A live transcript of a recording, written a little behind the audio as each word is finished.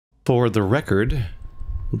for the record,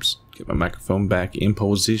 oops, get my microphone back in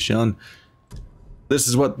position. This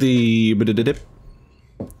is what the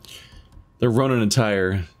Ronin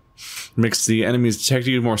attire makes the enemies detect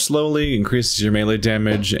you more slowly, increases your melee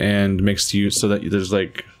damage, and makes you so that there's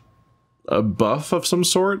like a buff of some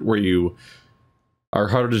sort where you are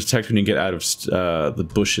harder to detect when you get out of the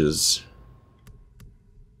bushes.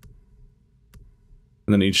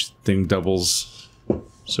 And then each thing doubles.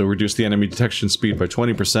 So reduce the enemy detection speed by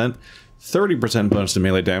 20%, 30% bonus to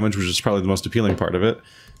melee damage, which is probably the most appealing part of it.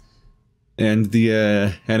 And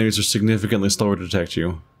the enemies are significantly slower to detect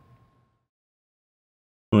you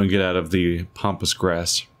when you get out of the pampas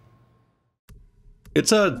grass.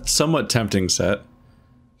 It's a somewhat tempting set.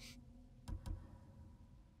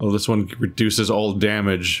 Oh, this one reduces all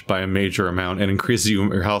damage by a major amount and increases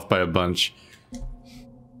your health by a bunch.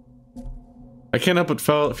 I can't help but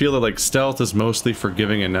feel that like stealth is mostly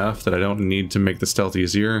forgiving enough that I don't need to make the stealth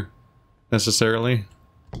easier, necessarily.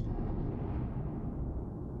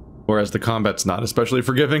 Whereas the combat's not especially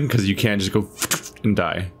forgiving, because you can just go and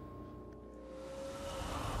die.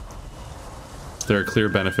 There are clear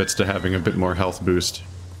benefits to having a bit more health boost.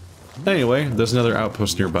 Anyway, there's another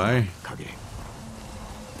outpost nearby.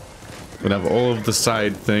 We have all of the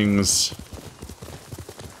side things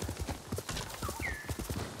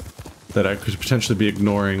that I could potentially be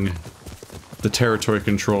ignoring. The territory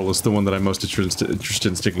control is the one that I'm most interested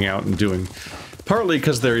in sticking out and doing. Partly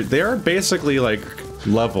because they are basically like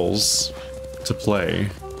levels to play,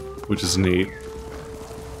 which is neat.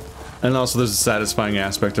 And also there's a satisfying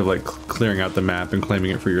aspect of like clearing out the map and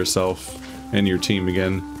claiming it for yourself and your team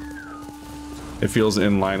again. It feels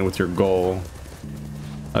in line with your goal.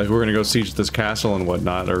 We're gonna go siege this castle and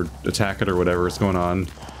whatnot, or attack it or whatever is going on.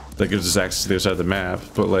 That gives us access to the other side of the map,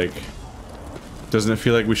 but like, doesn't it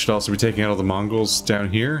feel like we should also be taking out all the Mongols down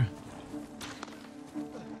here?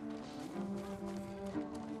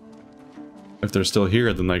 If they're still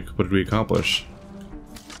here, then like, what did we accomplish?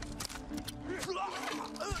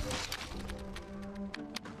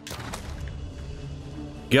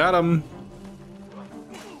 Got him!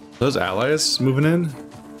 Those allies moving in?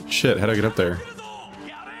 Shit, how'd I get up there?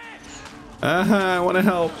 I wanna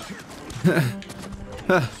help!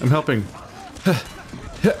 I'm helping.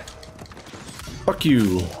 Fuck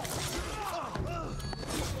you!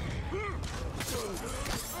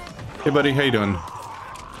 Hey buddy, how you doing?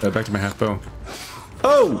 Back to my half bow.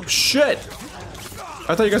 Oh, shit!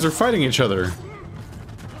 I thought you guys were fighting each other.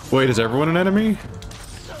 Wait, is everyone an enemy?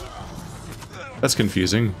 That's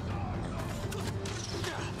confusing.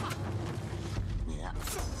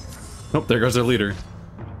 Oh, there goes their leader.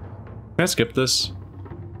 Can I skip this?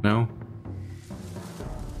 No?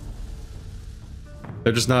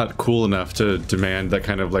 They're just not cool enough to demand that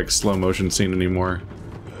kind of like slow motion scene anymore.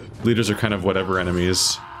 Leaders are kind of whatever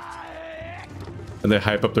enemies. And they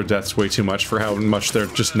hype up their deaths way too much for how much they're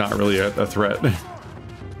just not really a threat.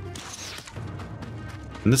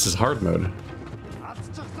 And this is hard mode.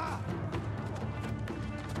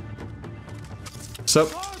 Sup?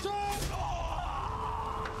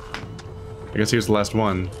 I guess he was the last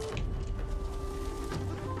one.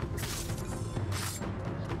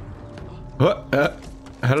 What?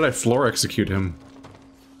 How did I floor execute him?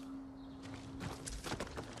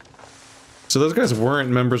 So those guys weren't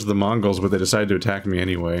members of the Mongols, but they decided to attack me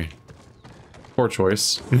anyway. Poor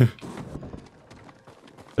choice.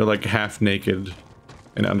 They're like half naked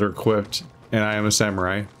and under-equipped, and I am a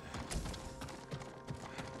samurai.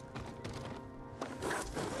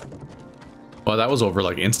 Well, that was over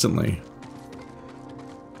like instantly.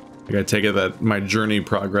 I gotta take it that my journey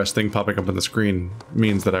progress thing popping up on the screen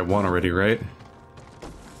means that I won already, right?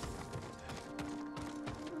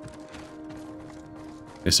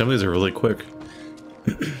 Yeah, some of these are really quick.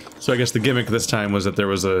 So I guess the gimmick this time was that there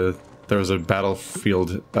was a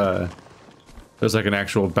battlefield, there's like an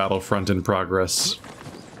actual battlefront in progress.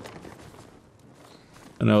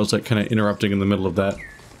 And I was like kind of interrupting in the middle of that.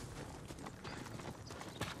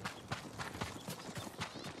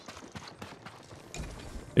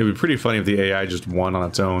 It would be pretty funny if the AI just won on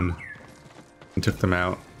its own and took them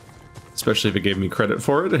out. Especially if it gave me credit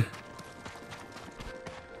for it.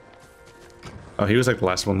 Oh, he was like the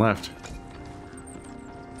last one left.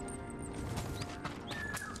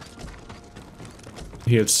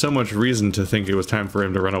 He had so much reason to think it was time for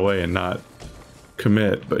him to run away and not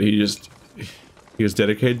commit, but he was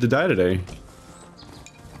dedicated to die today.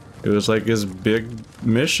 It was like his big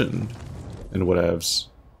mission and whatevs.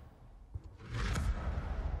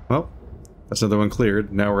 Well, that's another one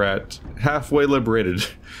cleared. Now we're at halfway liberated.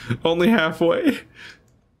 Only halfway.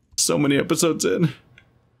 So many episodes in.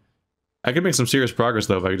 I could make some serious progress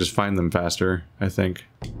though if I could just find them faster, I think.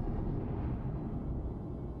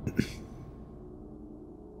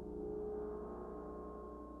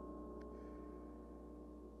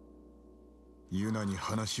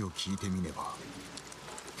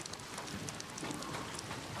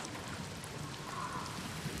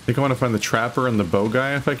 I think I want to find the trapper and the bow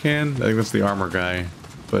guy if I can. I think that's the armor guy,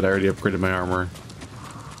 but I already upgraded my armor.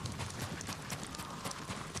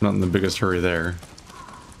 Not in the biggest hurry there.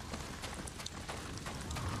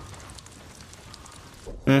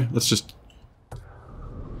 Let's just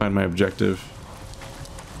find my objective.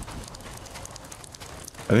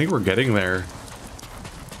 I think we're getting there.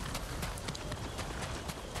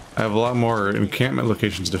 I have a lot more encampment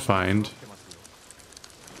locations to find.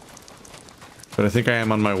 But I think I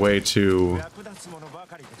am on my way to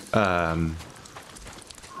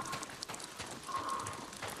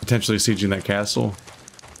potentially sieging that castle.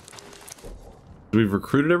 We've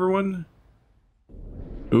recruited everyone?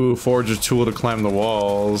 Ooh, forge a tool to climb the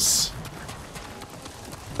walls.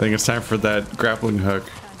 I think it's time for that grappling hook.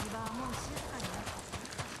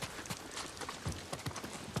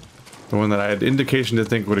 The one that I had indication to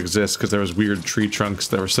think would exist because there was weird tree trunks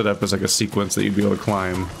that were set up as like a sequence that you'd be able to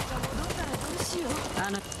climb.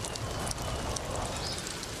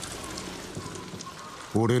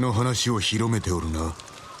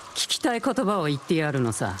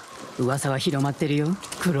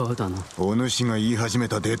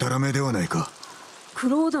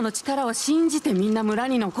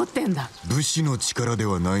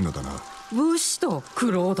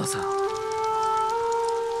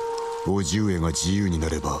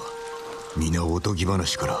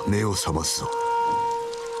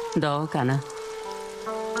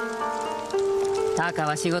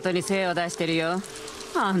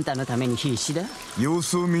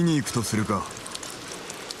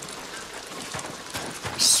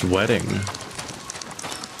 Sweating.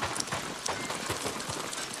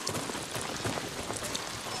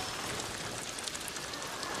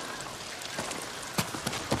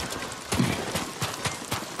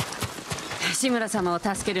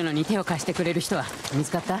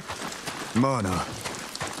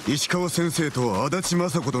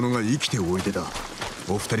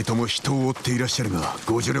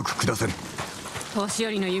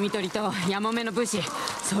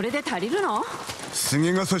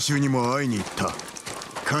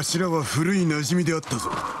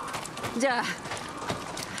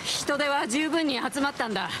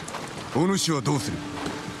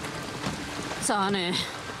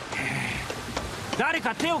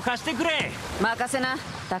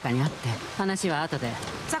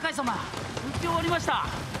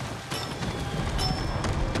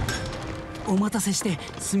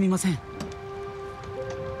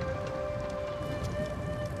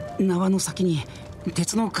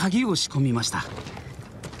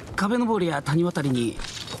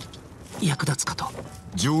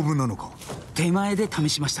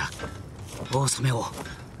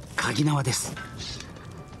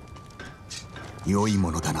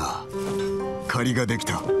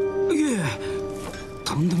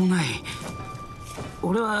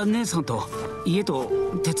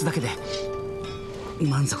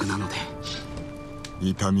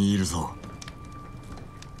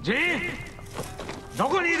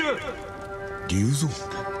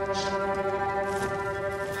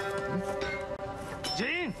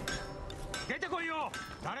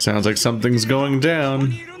 Sounds like something's going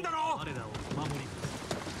down.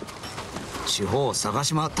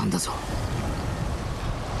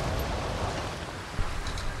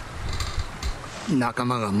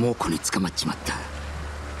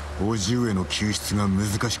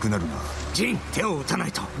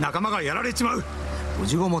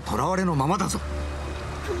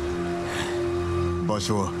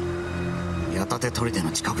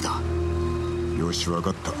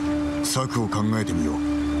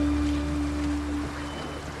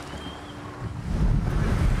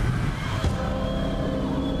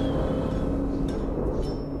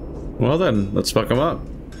 Well then, let's fuck them up.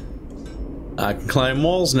 I can climb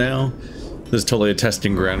walls now. This is totally a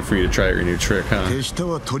testing ground for you to try out your new trick, huh?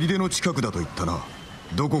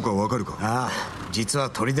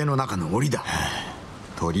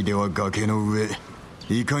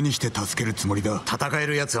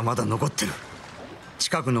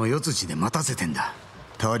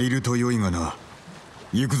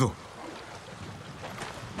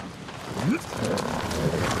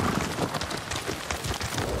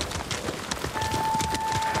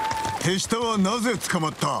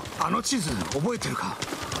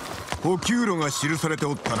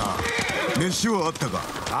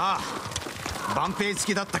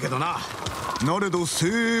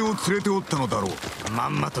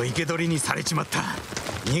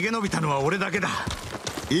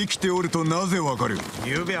 生きておるとなぜわかる？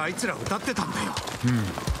昨べあいつら歌ってたんだよ。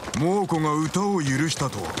猛虎が歌を許した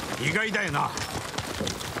とは。意外だよな。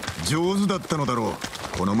上手だったのだろ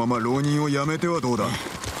う。このまま浪人をやめてはどうだ？好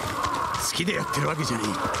きでやってるわけじゃねえ。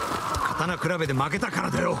刀比べで負けたから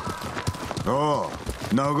だよ。あ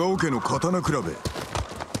あ、長尾家の刀比べ。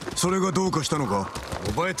それがどうかしたのか？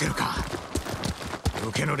覚えてるか？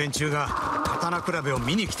受けの連中が刀比べを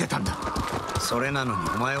見に来てたんだ。それなのに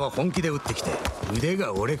お前は本気で打ってきて腕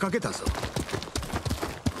が折れかけたぞ。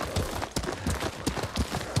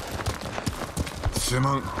す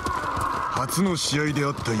まん。初の試合であ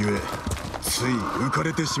ったゆえつい浮か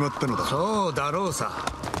れてしまったのだ。そうだろうさ。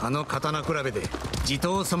あの刀比べで地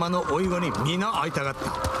頭様の甥子に皆会いたがっ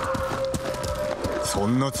た。そ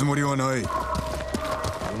んなつもりはない。生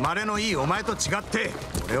まれのいいお前と違って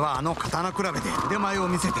俺はあの刀比べで腕前を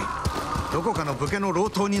見せてどこかの武家の老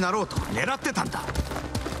頭になろうと狙ってたんだ。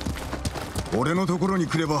俺のところに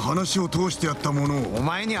来れば話を通してやったものを。お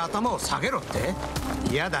前に頭を下げろって？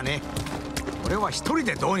嫌だね。俺は一人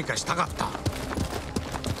でどうにかしたかった。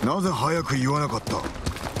なぜ早く言わなかった？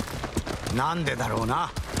なんでだろうな。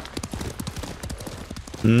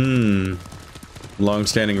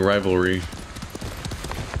long-standing rivalry.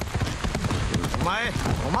 お前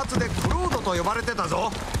お松でクロードと呼ばれてた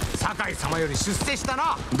ぞ。酒井様より出世した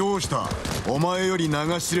な。どうした？お前より名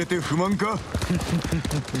が知れて不満か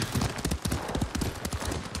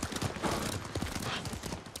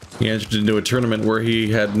？He entered into a tournament where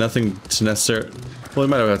he had nothing to necessarily... Well,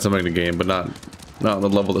 he might have had something to gain, but not on the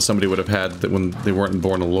level that somebody would have had that when they weren't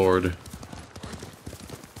born a lord.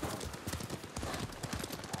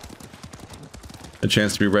 A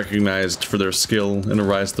chance to be recognized for their skill and to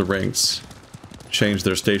rise the ranks. Change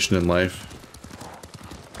their station in life.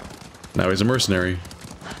 Now he's a mercenary.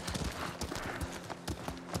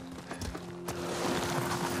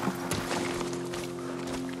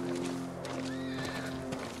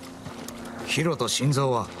 Hiro と心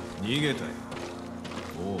臓は逃げたよ。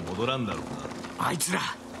もう戻らんだろうな。あいつら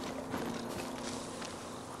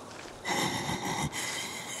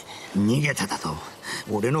逃げただと。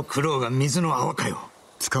俺の苦労が水の泡かよ。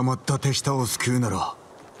捕まった手下を救うなら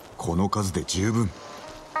この数で十分。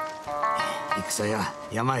戦や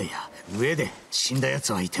山や上で死んだ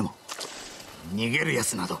奴はいても逃げる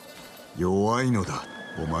奴など。弱いのだ。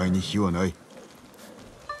お前に非はない。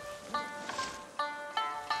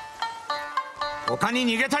他に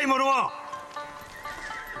逃げたい者は？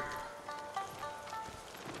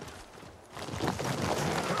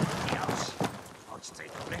落ち着いて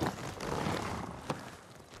くれ。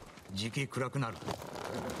時期暗くなる。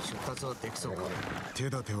出発はできそうか？手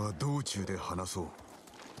立ては道中で話そう。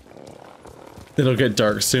It'll get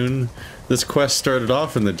dark soon. This quest started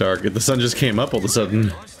off in the dark. The sun just came up all of a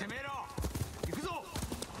sudden.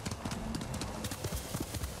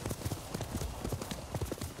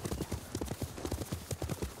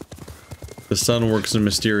 The sun works in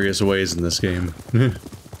mysterious ways in this game.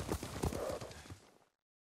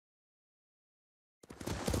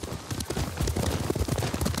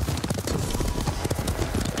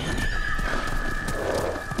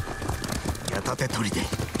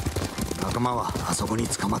 仲間はあそこに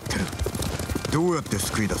捕まってる。どうやって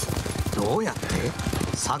救い出す？どうやって？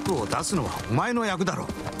策を出すのはお前の役だろ。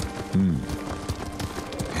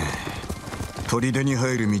砦に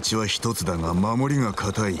入る道は一つだが守りが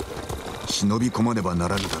固い。忍び込まねばな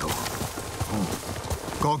らぬだろう。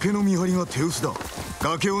崖の見張りが手薄だ。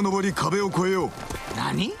崖を登り壁を越えよう。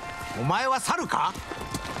何？お前は猿か？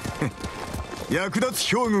役立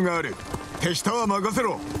つ兵具がある。手下は任せ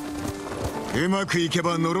ろ。うまくいけ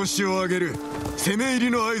ばのろしを上げる。攻め入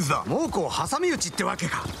りの合図だ。猛虎を挟み撃ちってわけ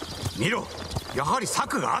か。見ろ、やはり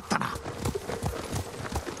策があったな。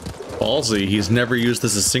Ballsy, he's never used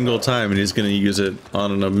this a single time, and he's going to use it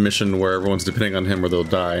on a mission where everyone's depending on him or they'll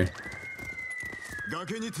die.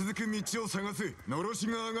 崖に続く道を探す。のろし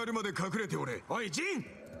が上がるまで隠れておれ。おいジン、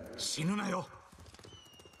死ぬなよ。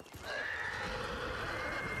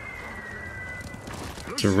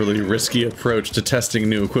It's a really risky approach to testing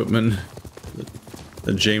new equipment.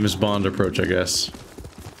 The James Bond approach, I guess.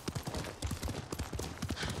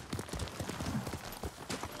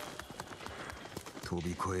 飛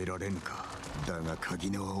び越えられんか。だが鍵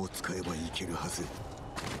縄を使えばいけるはず。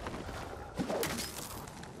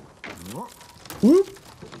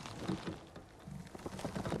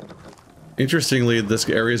Interestingly, this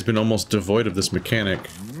area has been almost devoid of this mechanic.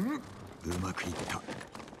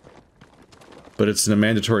 But it's in a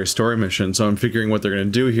mandatory story mission, so I'm figuring what they're going to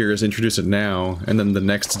do here is introduce it now, and then the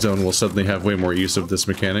next zone will suddenly have way more use of this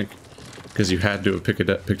mechanic, because you had to have picked it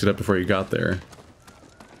up before you got there.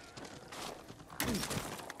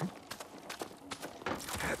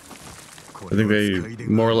 I think they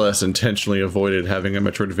more or less intentionally avoided having a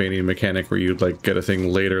Metroidvania mechanic where you'd like get a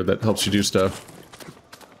thing later that helps you do stuff.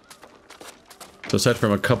 So aside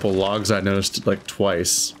from a couple logs I noticed like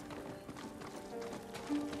twice,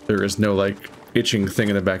 there is no like itching thing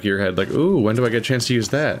in the back of your head like, ooh, when do I get a chance to use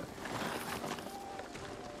that?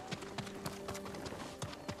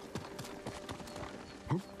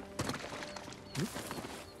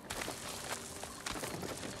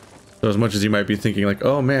 So as much as you might be thinking like,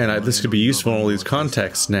 oh man, this could be useful in all these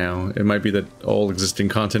contexts now, it might be that all existing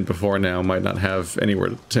content before now might not have anywhere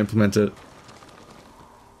to implement it.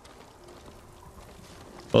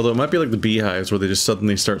 Although it might be like the beehives where they just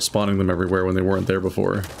suddenly start spawning them everywhere when they weren't there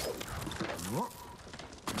before.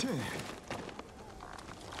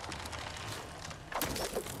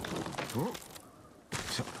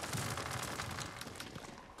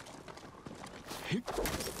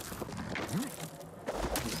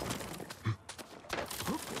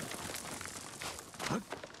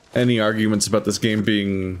 Any arguments about this game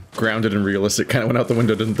being grounded and realistic kind of went out the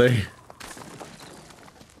window, didn't they?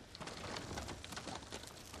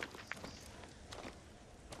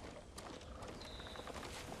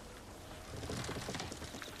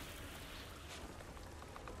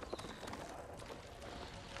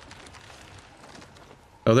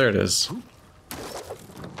 Oh, there it is.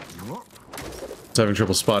 It's having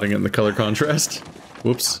trouble spotting it in the color contrast.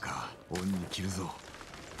 Whoops.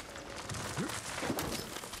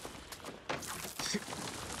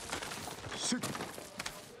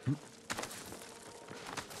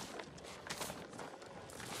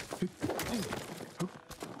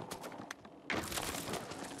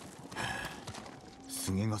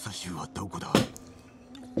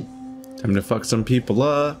 Time to fuck some people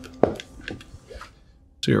up.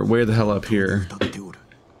 So you're way the hell up here.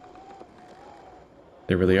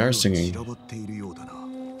 They really are singing.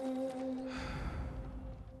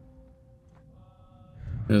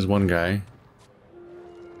 There's one guy.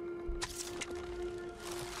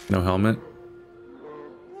 No helmet.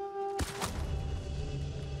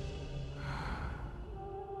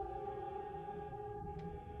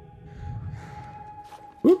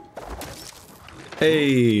 Whoop.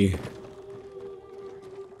 Hey.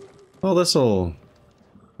 Well, this'll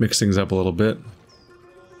mix things up a little bit.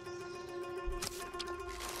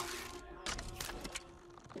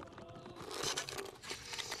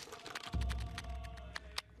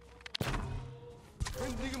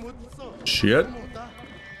 Shit.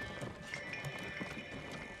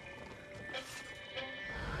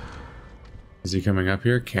 Is he coming up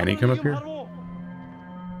here? Can he come up here?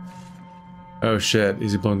 Oh shit,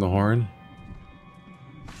 is he blowing the horn?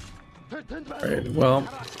 Alright, well.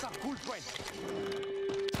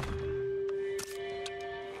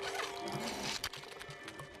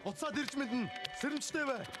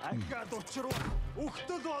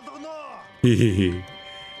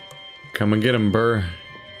 Come and get him, Burr.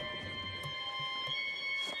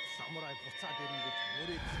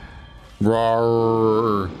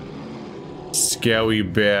 Roar. Scowy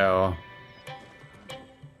bear.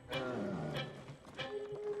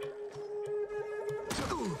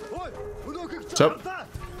 What's up?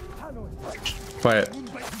 Quiet.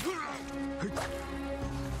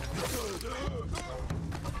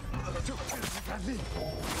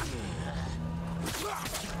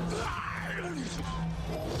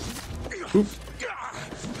 Oop.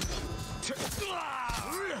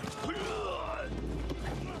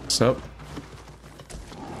 What's up?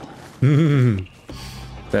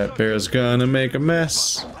 That bear's gonna make a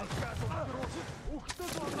mess.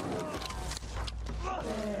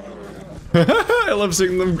 I love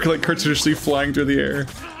seeing them like cartoonishly flying through the air.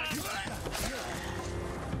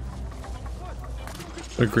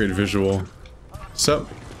 A great visual. Sup?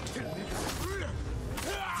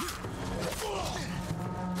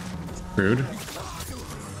 Rude.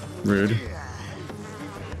 Rude.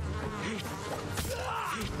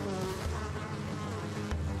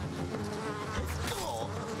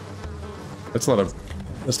 That's a lot of...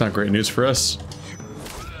 That's not great news for us.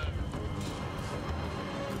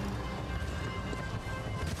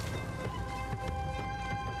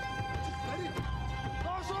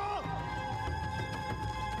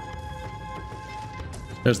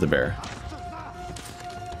 There's the bear.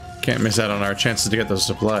 Can't miss out on our chances to get those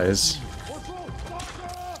supplies.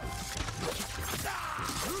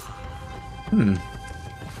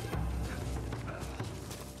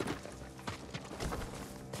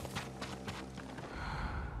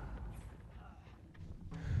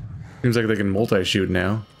 Seems like they can multi-shoot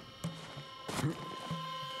now. Does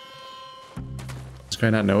this guy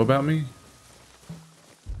not know about me?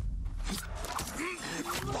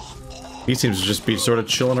 He seems to just be sort of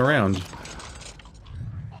chilling around.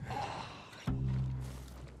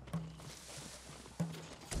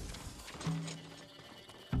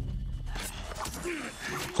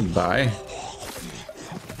 Goodbye.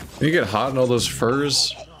 You get hot in all those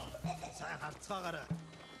furs.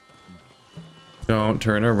 Don't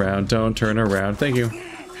turn around, don't turn around. Thank you.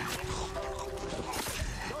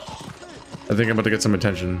 I think I'm about to get some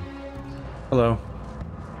attention. Hello.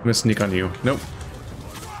 I'm gonna sneak on you. Nope.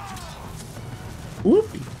 Whoop.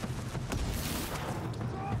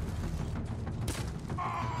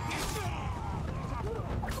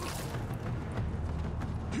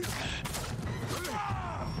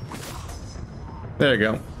 There you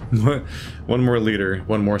go. One more leader,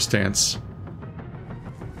 one more stance.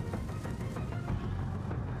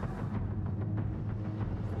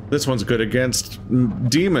 This one's good against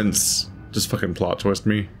demons. Just fucking plot twist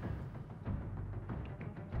me.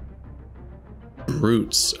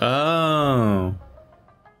 Brutes. Oh.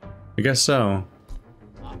 I guess so.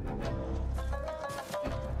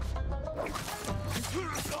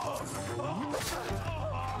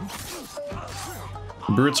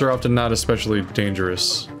 Brutes are often not especially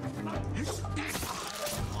dangerous.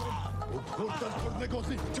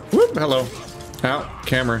 Whoop, hello. Ow,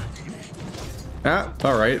 camera. Ah,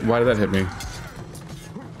 alright, why did that hit me?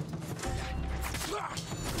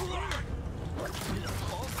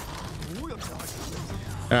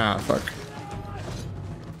 Ah, fuck.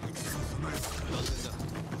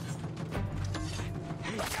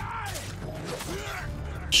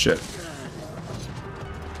 Shit.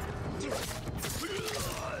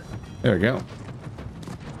 There we go.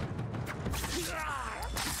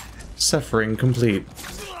 Suffering complete.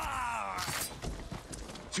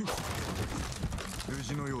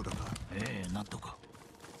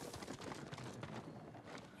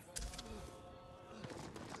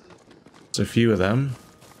 There's a few of them.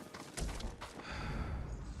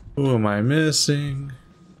 Who am I missing?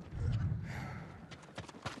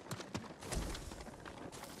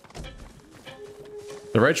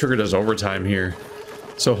 The right trigger does overtime here.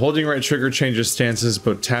 So holding right trigger changes stances,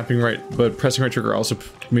 but pressing right trigger also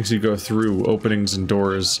makes you go through openings and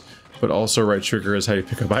doors, but also right trigger is how you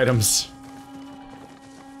pick up items.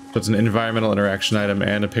 So it's an environmental interaction item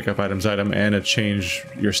and a pick up items item and a change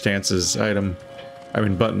your stances item. I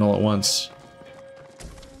mean button all at once.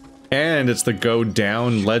 And it's the go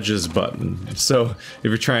down ledges button. So if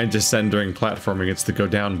you're trying to descend during platforming, it's the go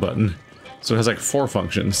down button. So it has like 4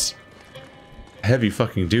 functions. Heavy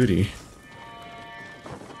fucking duty.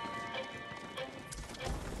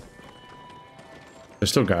 There's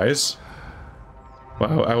still guys.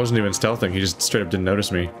 Wow, I wasn't even stealthing. He just straight up didn't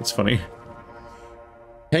notice me. It's funny.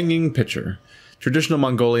 Hanging pitcher. Traditional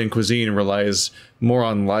Mongolian cuisine relies more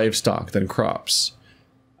on livestock than crops.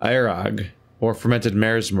 Airag, or fermented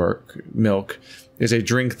mare's milk, is a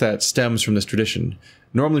drink that stems from this tradition.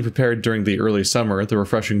 Normally prepared during the early summer, the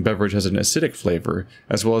refreshing beverage has an acidic flavor,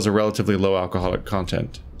 as well as a relatively low alcoholic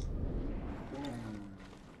content.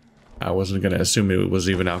 I wasn't going to assume it was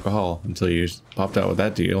even alcohol until you popped out with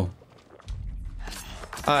that deal.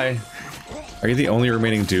 Hi. Are you the only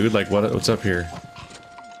remaining dude? Like, what's up here?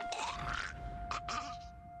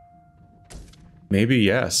 Maybe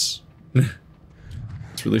yes.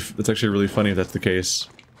 It's actually really funny if that's the case.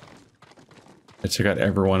 I took out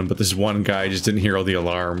everyone, but this one guy just didn't hear all the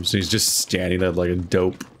alarms. He's just standing there like a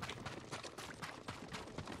dope.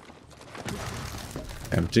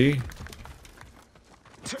 Empty.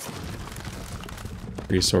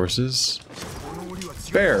 Resources.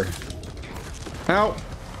 Bear. Ow.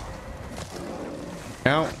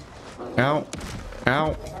 Ow. Ow.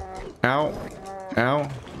 Ow. Ow. Ow.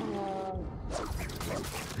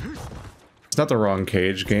 It's not the wrong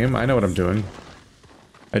cage game. I know what I'm doing.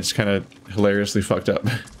 I just kind of hilariously fucked up.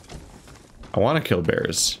 I want to kill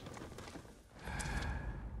bears.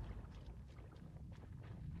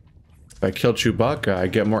 If I kill Chewbacca, I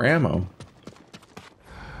get more ammo.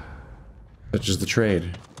 Such as the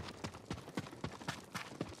trade.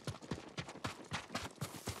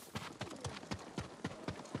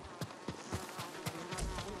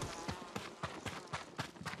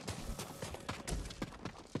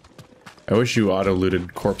 I wish you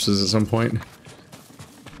auto-looted corpses at some point.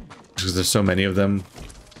 Because there's so many of them.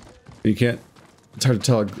 You can't... It's hard to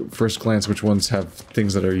tell at first glance which ones have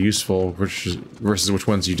things that are useful versus which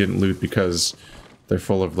ones you didn't loot because they're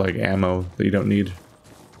full of, like, ammo that you don't need.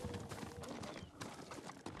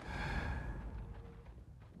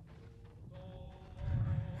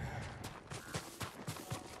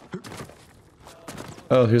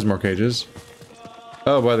 Oh, here's more cages.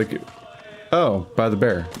 Oh, by the... Oh, by the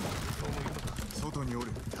bear.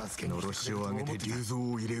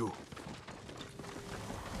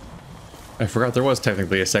 I forgot there was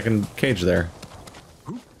technically a second cage there.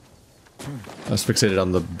 I was fixated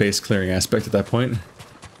on the base clearing aspect at that point.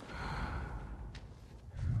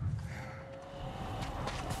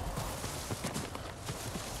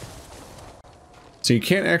 So you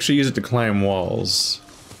can't actually use it to climb walls.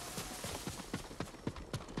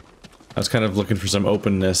 I was kind of looking for some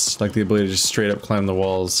openness, like the ability to just straight up climb the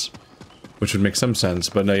walls, which would make some sense,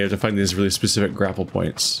 but no, you have to find these really specific grapple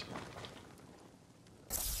points.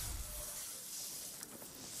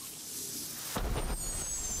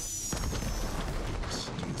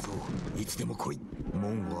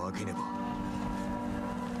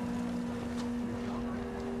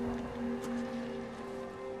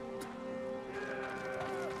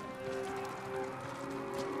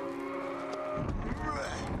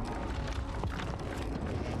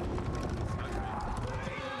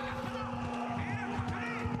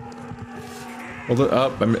 Hold it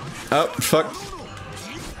up. Fuck.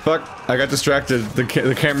 Fuck. I got distracted. The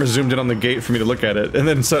camera zoomed in on the gate for me to look at it, and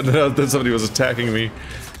then somebody was attacking me.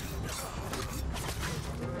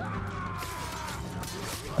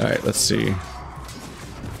 Alright, let's see.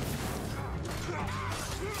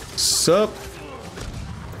 Sup?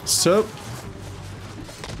 Sup?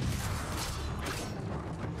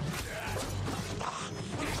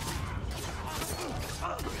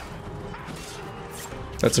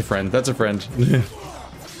 That's a friend. That's a friend.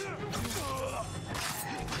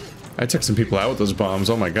 I took some people out with those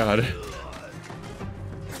bombs. Oh my god.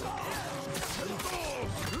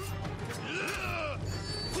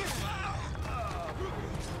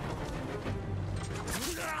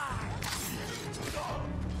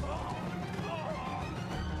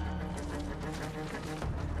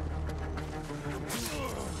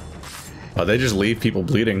 Oh, they just leave people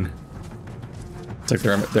bleeding. It's like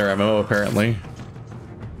their MO apparently.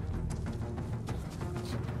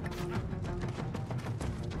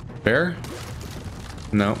 Bear?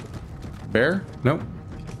 No. Bear? Nope.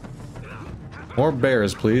 More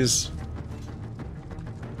bears, please.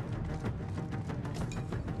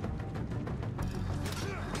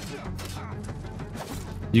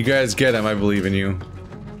 You guys get him, I believe in you.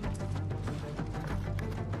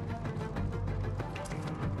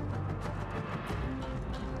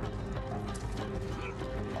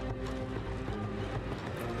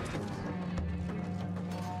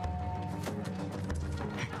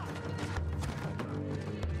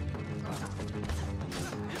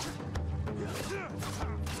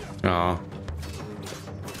 Aw.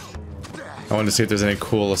 I wanted to see if there's any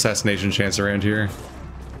cool assassination chance around here.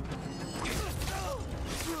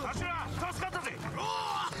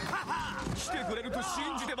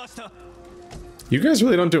 You guys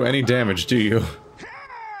really don't do any damage, do you?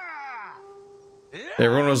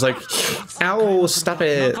 Everyone was like, ow, stop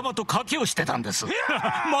it.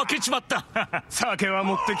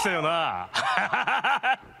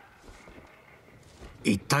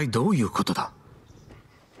 一体どういうことだ。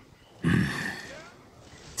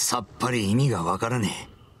さっぱり意味がわからねえ。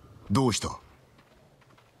どうした？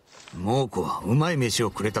猛虎はうまい飯を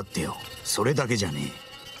くれたってよ。それだけじゃね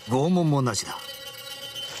え。拷問もなしだ。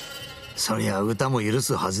そりゃ歌も許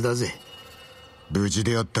すはずだぜ。無事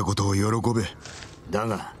であったことを喜べ。だ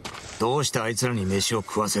がどうしてあいつらに飯を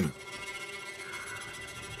食わせる？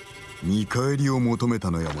見返りを求めた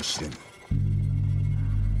のやもしれん。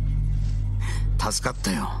助かっ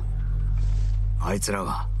たよ。あいつら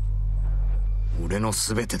は俺の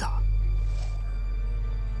すべてだ。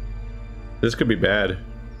This could be bad.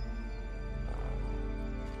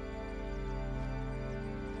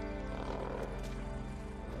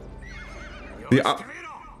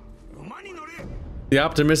 The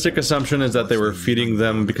optimistic assumption is that they were feeding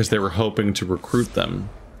them because they were hoping to recruit them.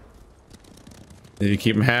 If you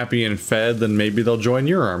keep them happy and fed, then maybe they'll join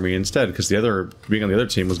your army instead, because being on the other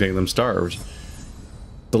team was getting them starved.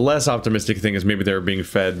 The less optimistic thing is maybe they were being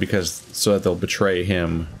fed so that they'll betray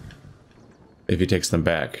him if he takes them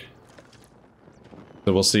back.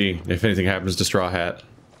 So we'll see if anything happens to Straw Hat.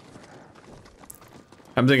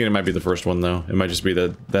 I'm thinking it might be the first one though. It might just be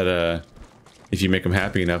that if you make them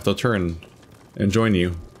happy enough, they'll turn and join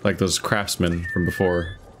you, like those craftsmen from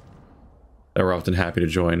before that were often happy to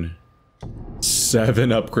join.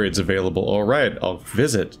 7 upgrades available. All right, I'll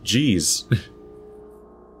visit. Jeez.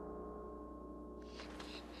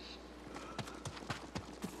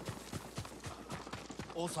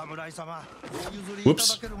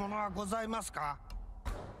 Whoops.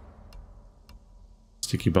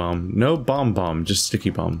 Sticky bomb. No bomb, just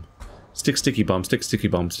sticky bomb. Sticky bomb, sticky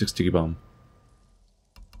bomb, sticky bomb.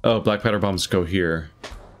 Oh, black powder bombs go here.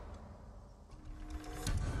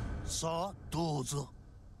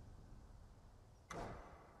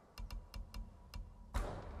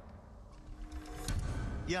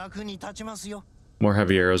 More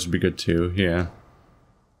heavy arrows would be good too, yeah.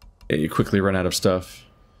 Yeah, you quickly run out of stuff.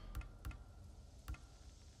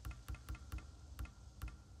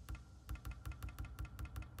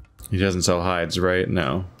 He doesn't sell hides, right?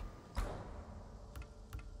 No.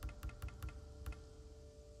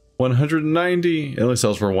 190. It only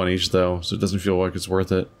sells for 1 each though, so it doesn't feel like it's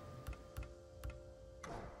worth it.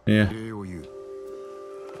 Yeah.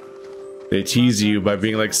 They tease you by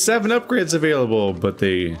being like 7 upgrades available, but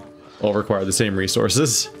they all require the same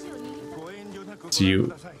resources. So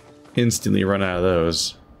you instantly run out of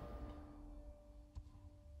those.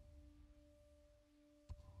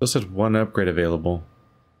 Those had 1 upgrade available.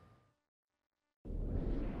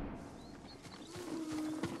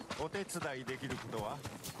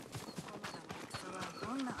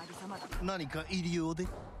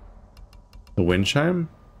 The wind chime?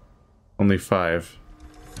 Only 5.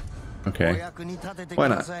 Okay. Why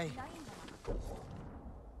not?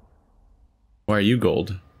 Why are you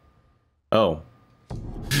gold? Oh.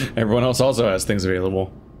 Everyone else also has things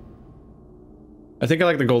available. I think I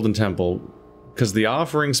like the Golden Temple, because the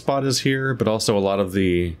offering spot is here, but also a lot of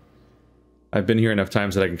the... I've been here enough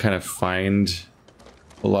times that I can kind of find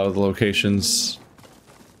a lot of the locations.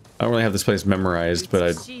 I don't really have this place memorized, but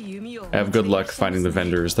I have good luck finding the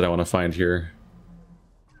vendors that I want to find here.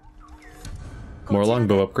 More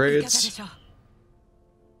longbow upgrades.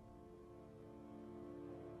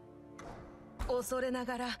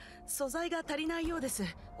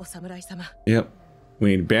 Yep. We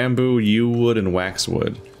need bamboo, yew wood, and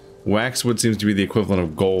waxwood. Waxwood seems to be the equivalent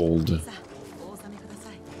of gold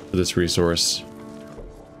for this resource.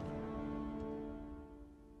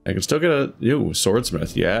 I can still get a... Ew,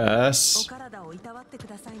 swordsmith, yes!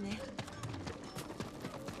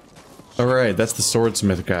 Alright, that's the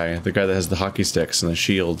swordsmith guy. The guy that has the hockey sticks and the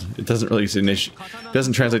shield. It doesn't really... It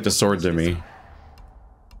doesn't translate to sword to me.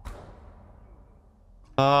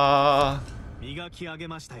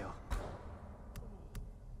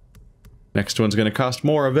 Next one's gonna cost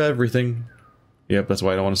more of everything. Yep, that's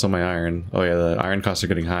why I don't want to sell my iron. Oh yeah, the iron costs are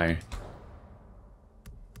getting high.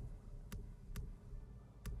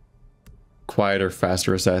 Quieter,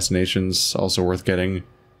 faster assassinations, also worth getting.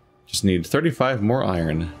 Just need 35 more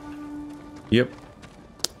iron. Yep.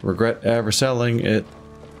 Regret ever selling it.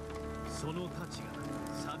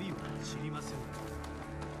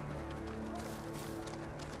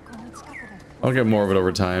 I'll get more of it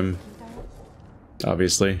over time.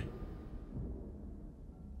 Obviously.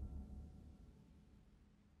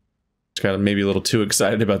 Just got maybe a little too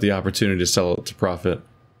excited about the opportunity to sell it to profit.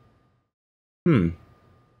 So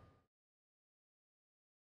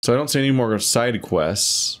I don't see any more side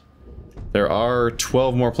quests. There are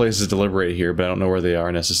 12 more places to liberate here, but I don't know where they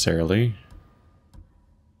are necessarily.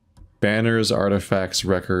 Banners, artifacts,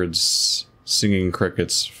 records, singing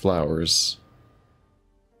crickets, flowers.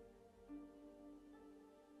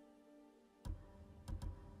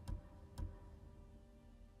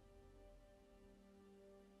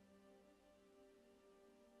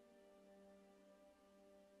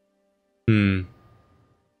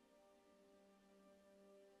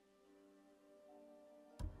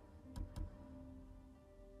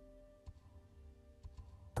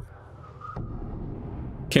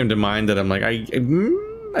 Came to mind that I'm like, I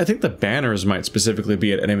think the banners might specifically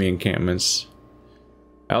be at enemy encampments.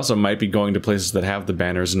 I also might be going to places that have the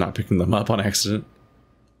banners and not picking them up on accident.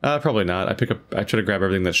 Probably not. I try to grab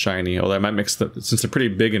everything that's shiny. Although I might mix since they're pretty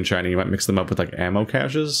big and shiny, you might mix them up with like ammo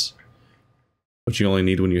caches, which you only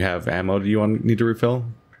need when you have ammo need to refill.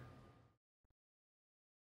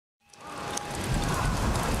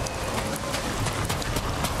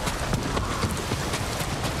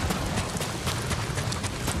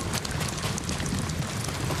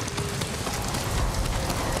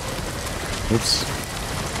 Oops.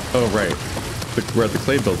 Oh, right. We're at the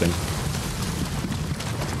clay building.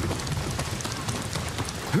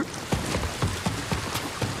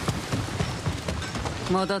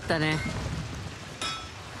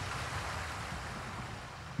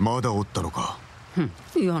 Mada otta no ka?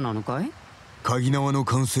 Iya nano kai? Kaginawa no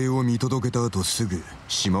kansei o mitodoketa ato sugu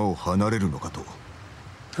shima o hanareru no ka to.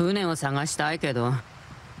 Fune o sagashitai kedo,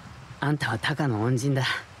 anta wa Taka no onjin da.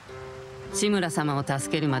 志村様を助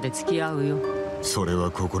けるまで付き合うよ。それは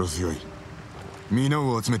心強い。皆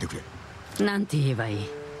を集めてくれ。なんて言えばいい。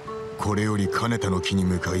これより金田の木に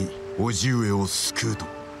向かい、叔父上を救うと。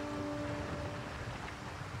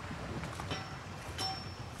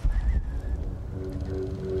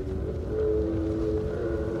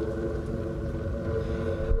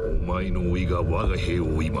お前の甥が我が兵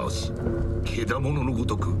を追い回し、獣のご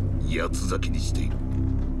とく八つ咲きにしている。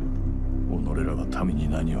己らが民に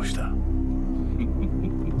何をした？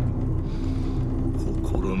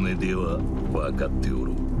 心根では分かってお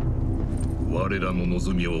ろう。我らの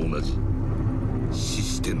望みは同じ。死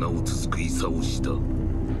してなお続く戦をした。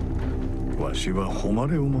わしは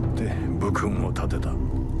誉れを持って武君を立てた。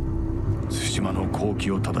対馬の好機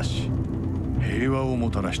を正し平和をも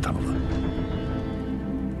たらしたのだ。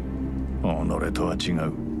己とは違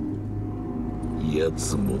う。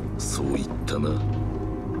奴もそう言ったな。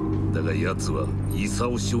だが奴はイサ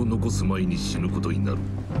オシを残す前に死ぬことになる。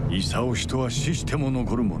イサオシとは死しても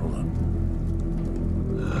残るものだ。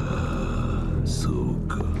そう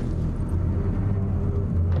か。己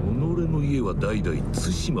の家は代々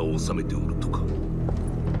対馬を治めておるとか。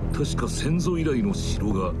確か先祖以来の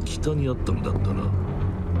城が北にあったのだったな。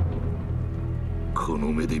こ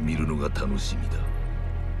の目で見るのが楽しみだ。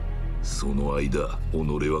その間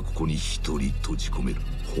己はここに一人閉じ込める。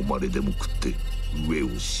誉れでも食って上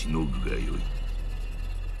をしのぐがよい。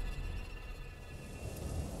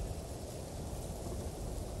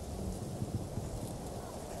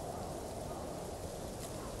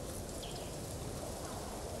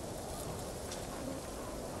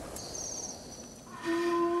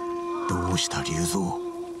どうした龍蔵、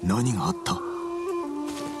何があった？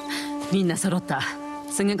みんな揃った。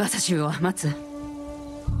すぐガサ州を待つ。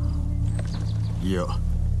いや、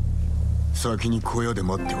先に小屋で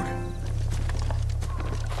待っておれ。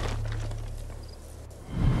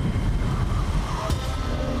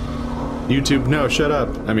YouTube, no, shut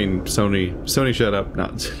up. I mean, Sony, shut up.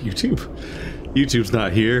 Not YouTube. YouTube's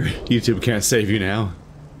not here. YouTube can't save you now.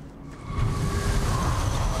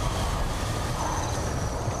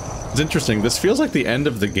 It's interesting. This feels like the end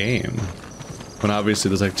of the game. When obviously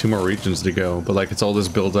there's like 2 more regions to go, but like it's all this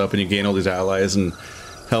build up and you gain all these allies and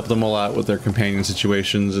help them all out with their companion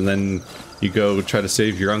situations, and then you go try to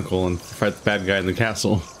save your uncle and fight the bad guy in the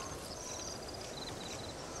castle.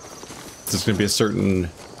 There's gonna be a certain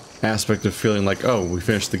aspect of feeling like, oh, we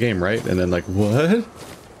finished the game, right? And then like, what?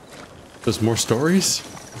 There's more stories?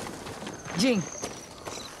 Jin.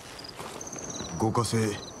 ご家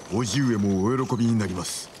政、叔父上もお喜びになりま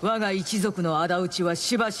す。我が一族の仇討ちは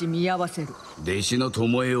しばし見合わせる。弟子の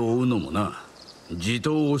巴を追うのもな。地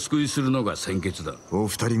頭をお救いするのが先決だ。お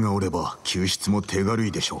二人がおれば救出も手軽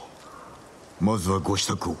いでしょう。まずはご支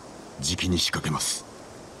度をじきに仕掛けます。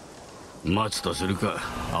待つとするか、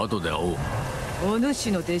後で会おう。お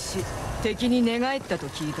主の弟子、敵に寝返ったと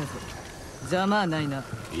聞いたぞ。ざまあないな。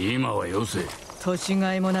今はよせ。年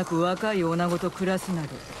がいもなく若い女子と暮らすなど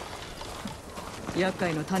厄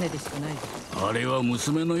介の種でしかない。あれは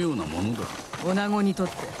娘のようなものだ。女子にとっ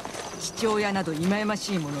て父親など忌々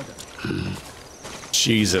しいものだ。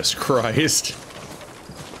Jesus Christ.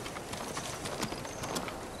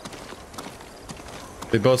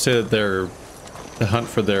 They both say that the hunt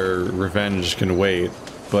for their revenge can wait,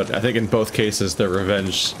 but I think in both cases their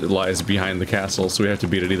revenge lies behind the castle, so we have to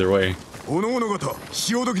beat it either way. おのおの方、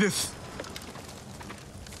潮時です。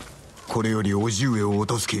これより叔父上を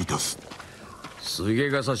お助けいたす。菅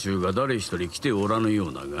笠衆が誰一人来ておらぬよ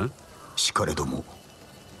うだが。しかれども、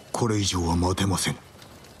これ以上は待てません。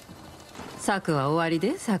策は終わり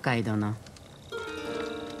で、酒井殿。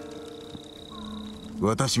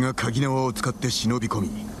私が鍵縄を使って忍び込み、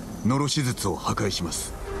のろし術を破壊しま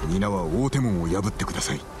す。皆は大手門を破ってくだ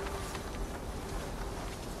さい。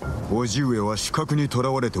叔父上は死角に囚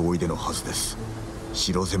われておいでのはずです。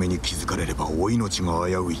城攻めに気づかれればお命が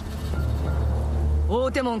危うい。大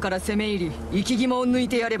手門から攻め入り、生き肝を抜い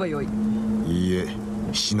てやればよい。いいえ、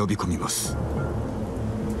忍び込みます。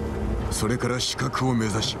それから死角を目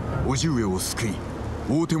指し、叔父上を救い、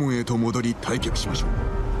大手門へと戻り退却しましょう。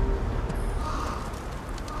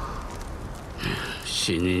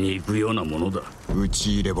死にに行くようなものだ。討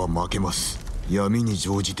ち入れば負けます。闇に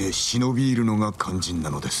乗じて忍び入るのが肝心な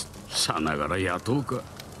のです。さながら雇うか。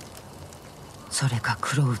それか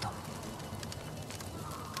クロウド。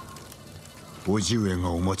叔父上が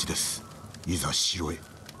お待ちです。いざ城へ。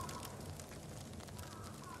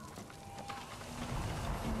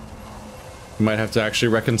Might have to actually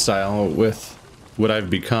reconcile with what I've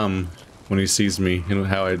become when he sees me and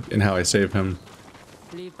how I save him.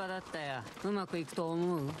 立派だったや。うまくいくと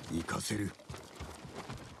思う。行かせる。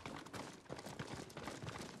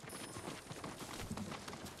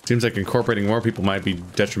Seems like incorporating more people might be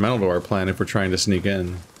detrimental to our plan if we're trying to sneak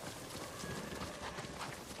in.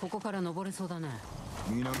 ここから登れそうだね。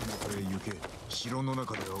南の方へ行け。城の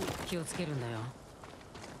中で会おう。気をつけるんだよ。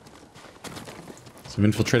So I'm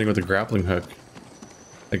infiltrating with a grappling hook.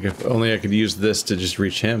 Like if only I could use this to just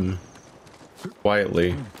reach him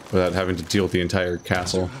quietly without having to deal with the entire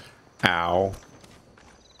castle. Ow.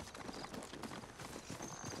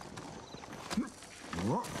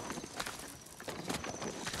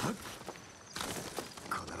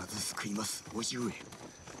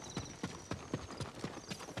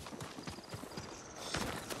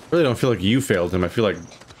 I really don't feel like you failed him. I feel like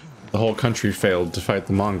the whole country failed to fight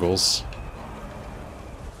the Mongols.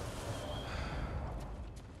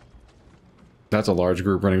 That's a large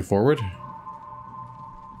group running forward.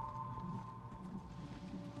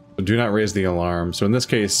 So do not raise the alarm. So in this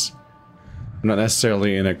case, I'm not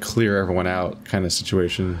necessarily in a clear everyone out kind of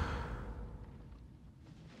situation.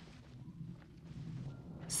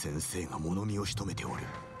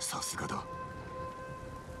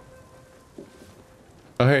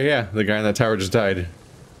 Oh hey, yeah, the guy in that tower just died.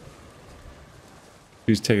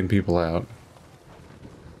 He's taking people out.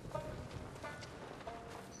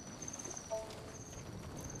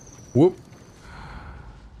 Whoop.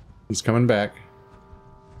 He's coming back.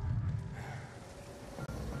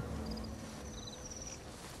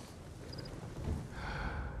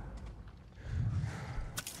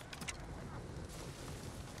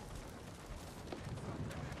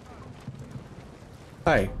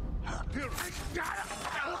 Hi.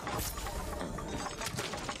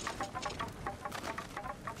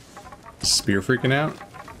 Spear freaking out?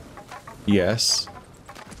 Yes.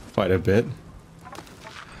 Quite a bit.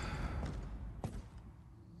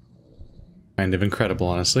 Kind of incredible,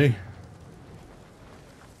 honestly.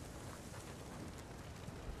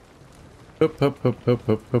 Whoop, whoop, whoop, whoop,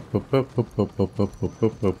 whoop, whoop, whoop, whoop, whoop, whoop, whoop,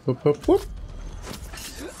 whoop, whoop, whoop, whoop, whoop.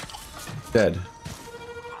 Dead.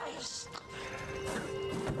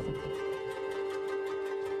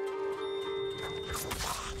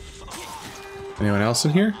 Anyone else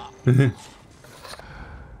in here? I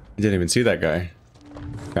didn't even see that guy.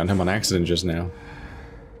 Found him on accident just now.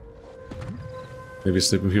 Maybe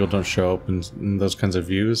sleeping people don't show up in those kinds of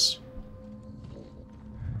views.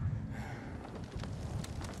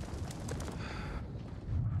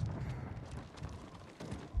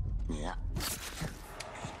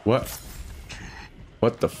 What?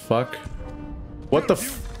 What the fuck? What the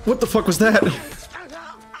fuck was that?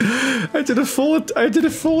 I did a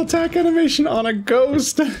full attack animation on a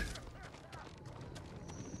ghost.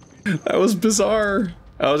 That was bizarre.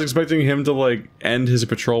 I was expecting him to like end his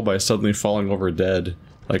patrol by suddenly falling over dead.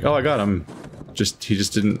 Like, oh, I got him. He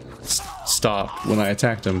just didn't stop when I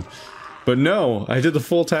attacked him. But no, I did the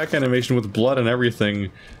full attack animation with blood and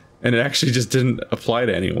everything, and it actually just didn't apply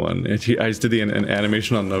to anyone. I just did an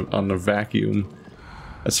animation on the vacuum.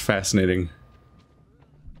 That's fascinating.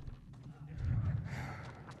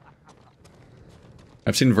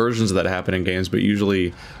 I've seen versions of that happen in games, but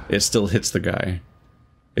usually it still hits the guy.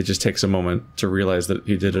 It just takes a moment to realize that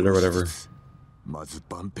he did it or whatever.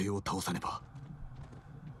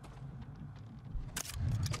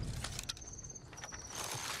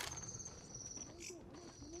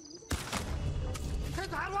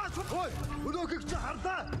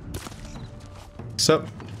 Sup?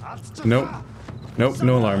 Nope. Nope,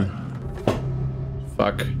 no alarm.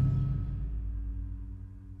 Fuck.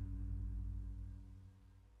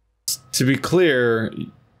 To be clear,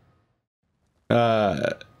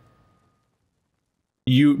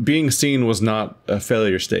 you being seen was not a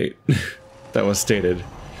failure state. That was stated.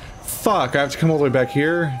 Fuck, I have to come all the way back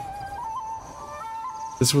here?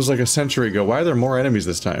 This was like a century ago. Why are there more enemies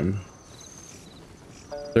this time?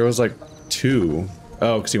 There was like 2.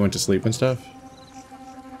 Oh, because he went to sleep and stuff?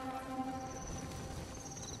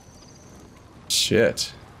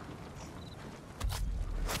 Shit.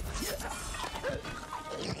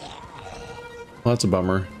 Well, that's a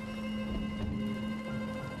bummer.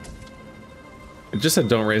 It just said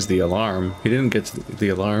don't raise the alarm. He didn't get to the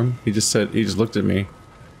alarm. He just said, he just looked at me.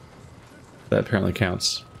 That apparently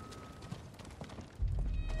counts.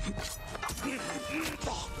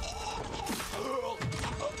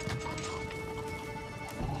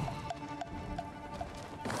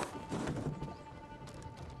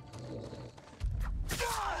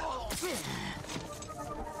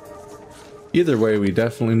 Either way, we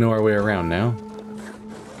definitely know our way around now.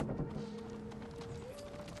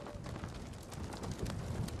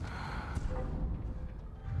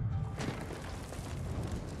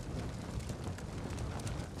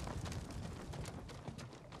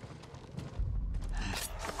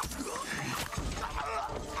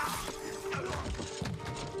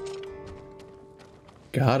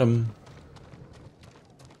 Got him.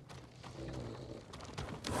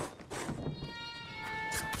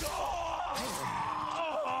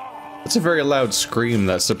 It's a very loud scream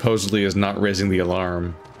that supposedly is not raising the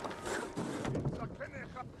alarm.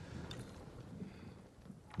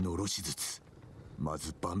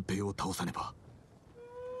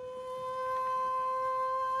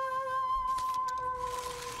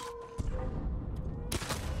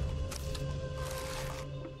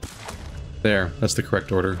 There, that's the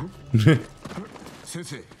correct order.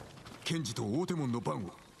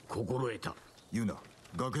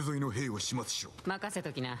 崖沿いの兵を始末しろ。任せ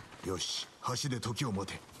ときな。よし、橋で時を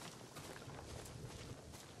待て。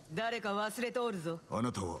誰か忘れておるぞ。あ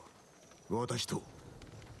なたは私と。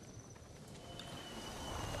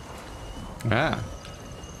Ah.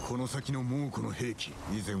 この先の猛虎の兵器、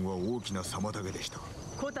以前は大きな妨げでした。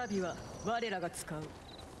こたびは我らが使う。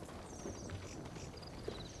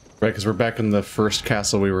Right, because we're back in the first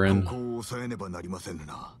castle we were in. ここを抑えねばなりません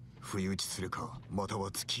な。不意打ちするか、また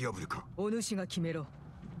は突き破るか。お主が決めろ。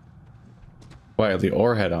Quietly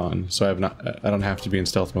or head on, so I don't have to be in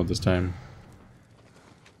stealth mode this time.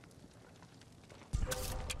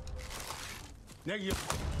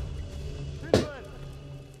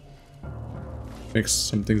 Makes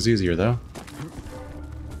some things easier though.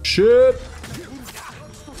 Shit!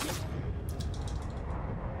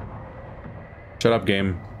 Shut up,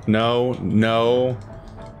 game. No, no.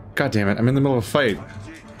 God damn it, I'm in the middle of a fight.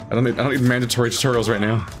 I don't need mandatory tutorials right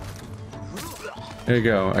now. There you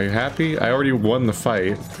go. Are you happy? I already won the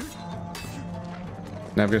fight.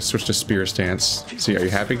 Now I've got to switch to spear stance. See, are you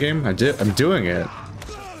happy, game? I'm doing it.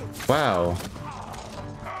 Wow.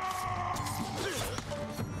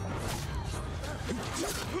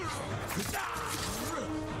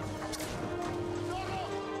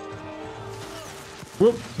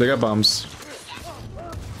 Whoop, they got bombs.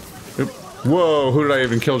 Oop. Whoa, who did I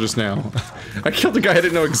even kill just now? I killed the guy I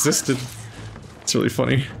didn't know existed. It's really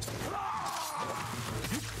funny.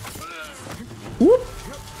 Whoop!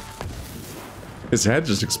 His head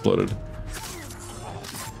just exploded.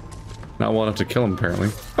 Not well enough to kill him, apparently.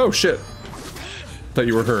 Oh, shit! Thought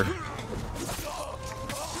you were her.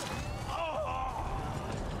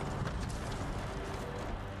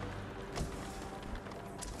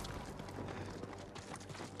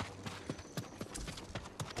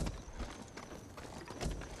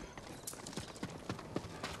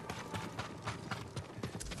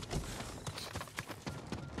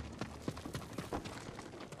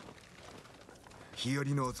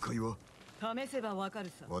 Hiariの扱いは試せばわかる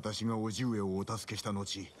さ。私が叔父上をお助けした後、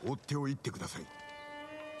追っておいてください。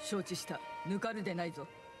承知した。抜かるでないぞ。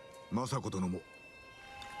政子殿も。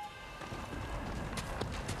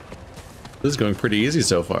This is going pretty easy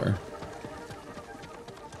so far.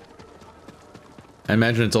 I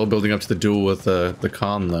imagine it's all building up to the duel with the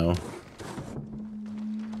Khan, though.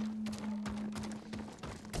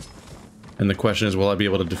 And the question is, will I be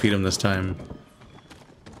able to defeat him this time?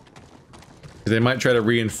 They might try to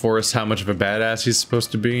reinforce how much of a badass he's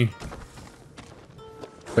supposed to be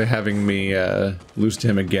by having me lose to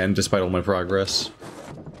him again despite all my progress.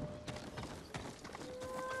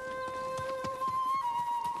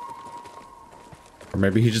 Or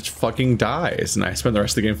maybe he just fucking dies and I spend the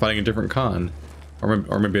rest of the game fighting a different Khan. Or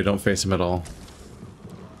maybe I don't face him at all.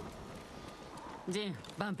 Jin,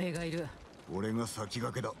 万兵がいる。俺が先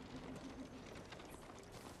駆けだ。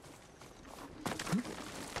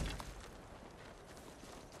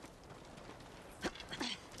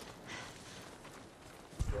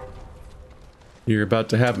You're about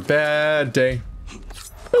to have a bad day.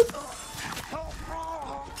 Boop.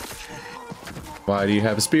 Why do you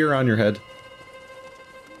have a spear on your head?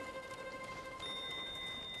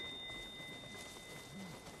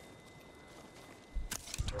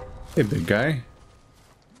 Hey, big guy.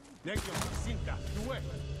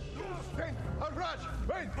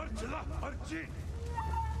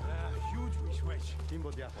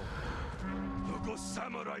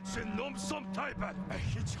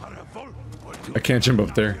 I can't jump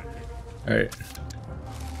up there. Alright.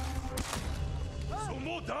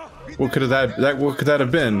 What could that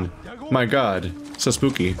have been? My god. So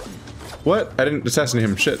spooky. What? I didn't assassinate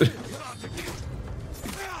him. Shit.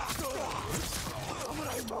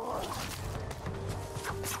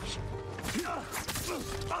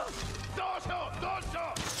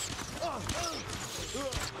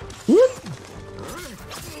 Whoop!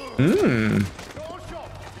 Mmm.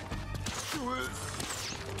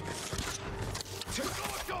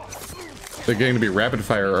 They're getting to be rapid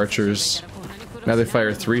fire archers. Now they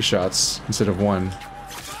fire 3 shots instead of 1.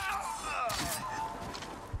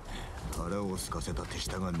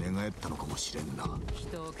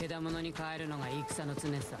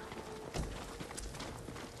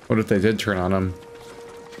 What if they did turn on him?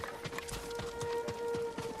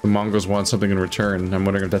 The Mongols want something in return. I'm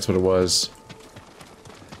wondering if that's what it was.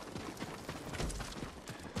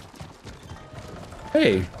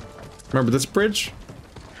 Hey, remember this bridge?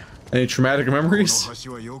 Any traumatic memories?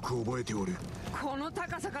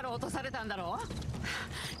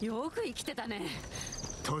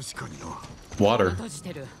 Water.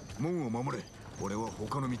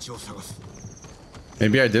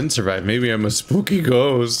 Maybe I didn't survive. Maybe I'm a spooky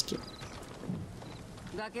ghost.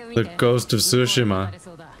 The ghost of Tsushima.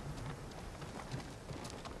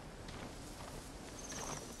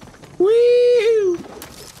 Woo!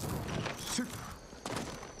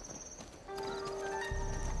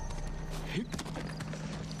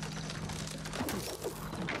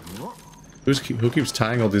 Who keeps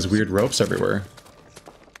tying all these weird ropes everywhere?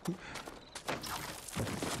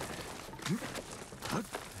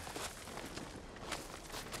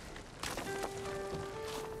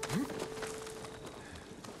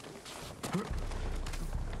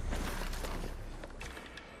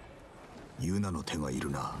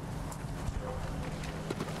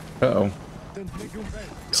 Uh-oh.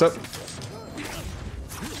 What's up?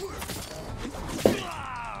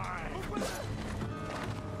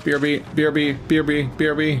 BRB, BRB, BRB,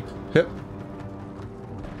 BRB. Hip.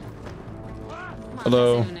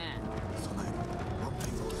 Hello.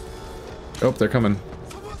 Oh, they're coming.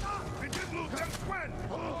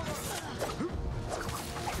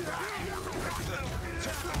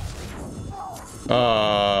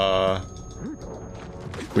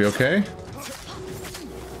 We okay?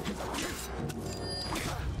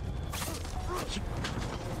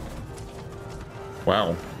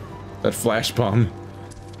 Wow. That flash bomb.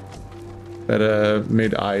 That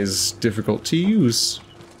made eyes difficult to use.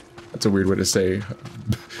 That's a weird way to say.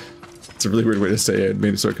 It's a really weird way to say it.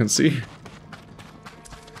 Made it so I couldn't see.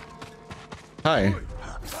 Hi.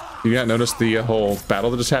 You not notice the whole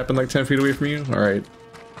battle that just happened like 10 feet away from you? Alright.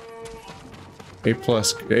 A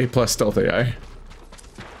plus stealth AI.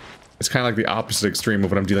 It's kind of like the opposite extreme of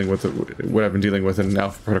what I'm dealing with, what I've been dealing with in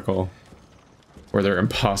Alpha Protocol. Where they're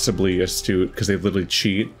impossibly astute because they literally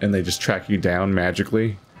cheat and they just track you down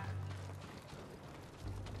magically.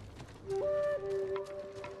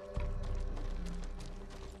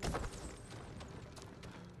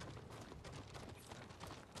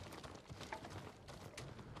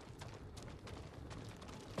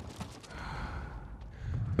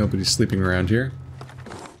 Nobody's sleeping around here.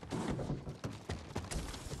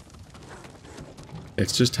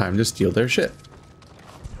 It's just time to steal their shit.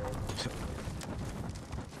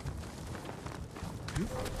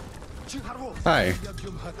 Hi.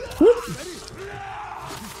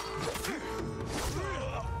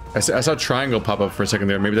 I saw triangle pop up for a second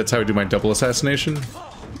there. Maybe that's how I do my double assassination.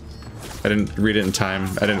 I didn't read it in time.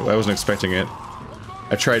 I wasn't expecting it.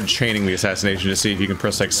 I tried chaining the assassination to see if you can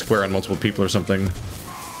press like square on multiple people or something.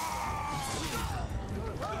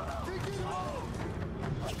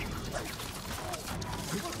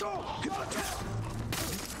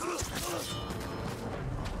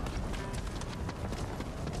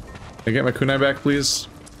 Can I get my kunai back, please?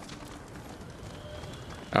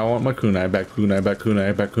 I want my kunai back, kunai back,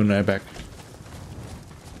 kunai back, kunai back.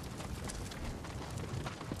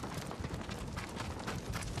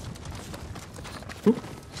 Oop.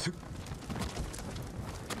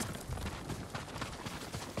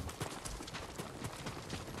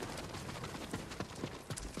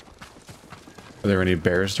 Are there any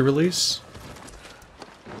bears to release?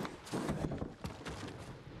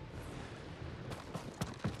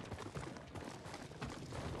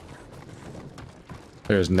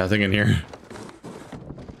 There's nothing in here.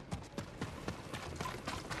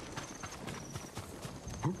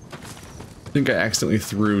 I think I accidentally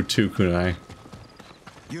threw 2 kunai.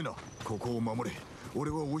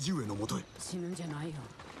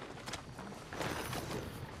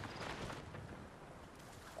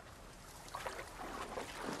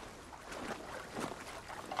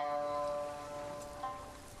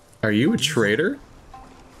 Are you a traitor?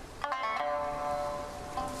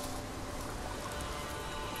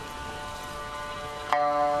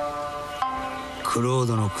クロー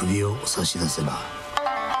ドの首を差し出せば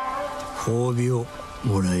褒美を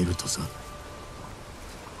もらえるとさ。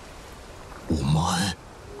お前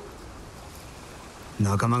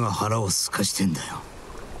仲間が腹をすかしてんだよ。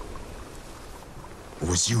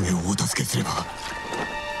叔父上をお助けすれば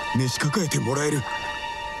召し抱えてもらえる。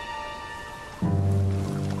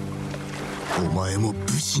お前も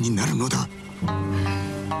武士になるのだ。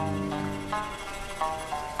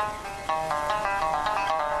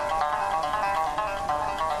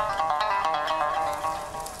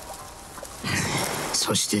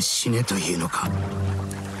そして死ねというのか。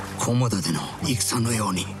菰田での戦のよ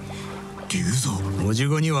うに。龍蔵、おじ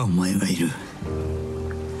ごにはお前がいる。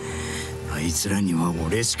あいつらには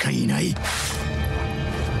俺しかいない。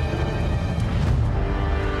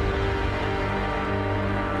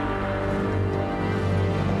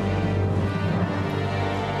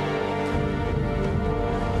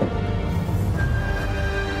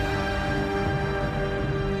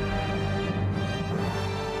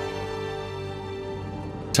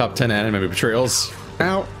Top 10 anime betrayals.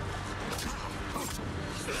 Ow.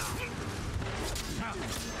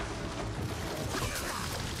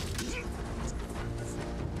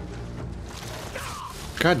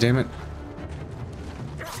 God damn it.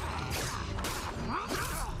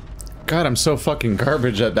 God, I'm so fucking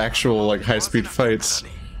garbage at actual, like, high-speed fights.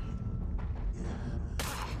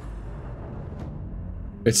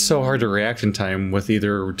 It's so hard to react in time with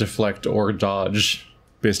either deflect or dodge,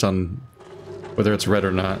 based on whether it's red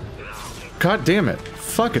or not. God damn it.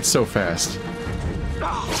 Fuck, it's so fast.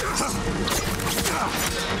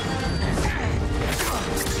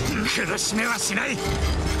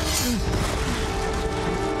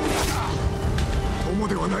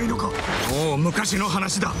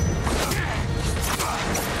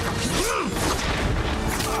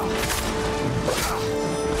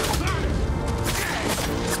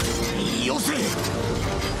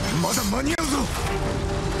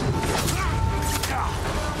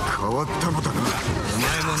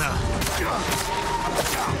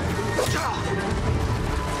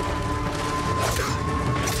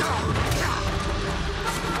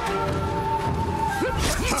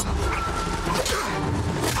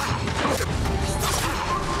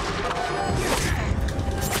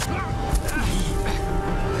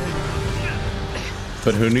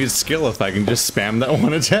 But who needs skill if I can just spam that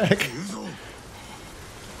one attack?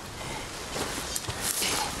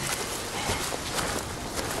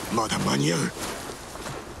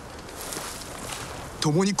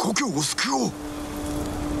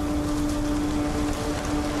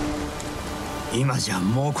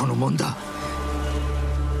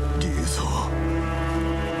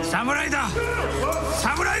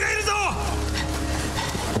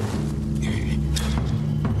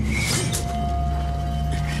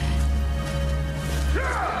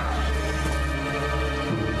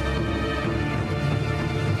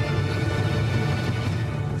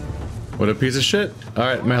 What a piece of shit.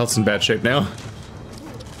 Alright, my health's in bad shape now.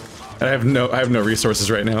 I have no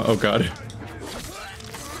resources right now. Oh god.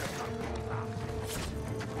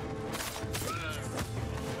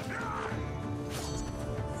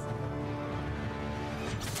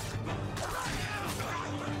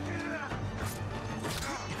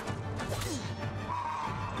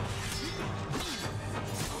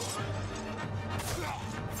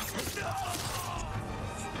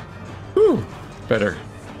 Whew. Better.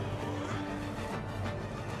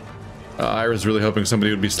 I was really hoping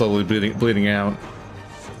somebody would be slowly bleeding out.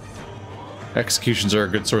 Executions are a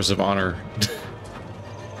good source of honor.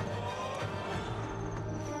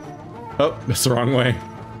 Oh, that's the wrong way.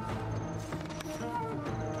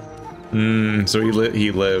 So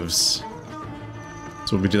he lives.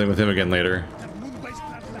 So we'll be dealing with him again later.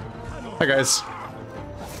 Hi guys.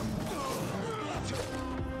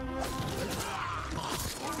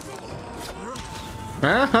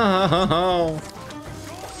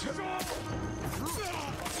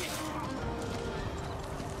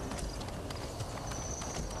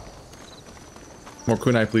 More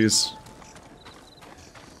kunai, please.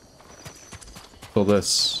 Fill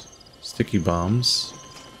this. Sticky bombs.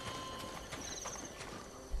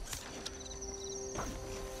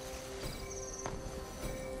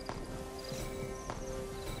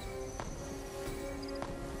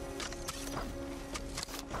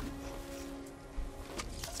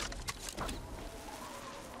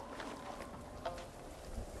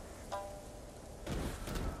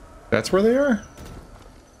 That's where they are?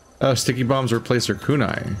 Oh, sticky bombs replace their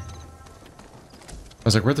kunai. I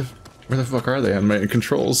was like, where the fuck are they on my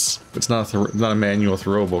controls? It's not not a manual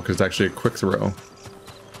throwable because it's actually a quick throw.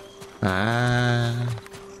 Ah.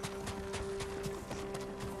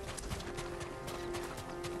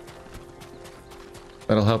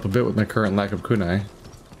 That'll help a bit with my current lack of kunai.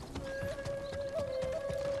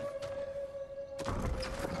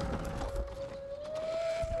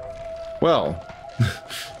 Well.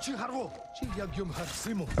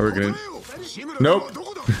 Are we gonna... Nope.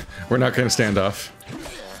 We're not gonna stand off.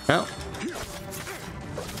 Well.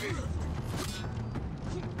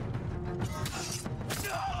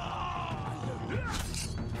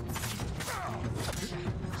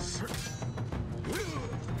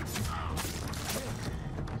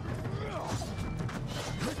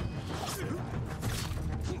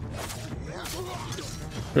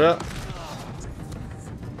 Yeah.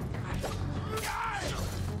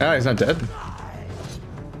 Ah, he's not dead.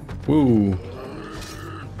 Woo.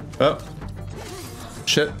 Oh.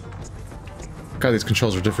 Shit. God, these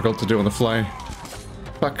controls are difficult to do on the fly.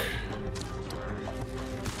 Fuck.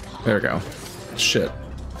 There we go. Shit.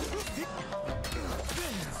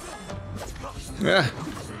 Yeah.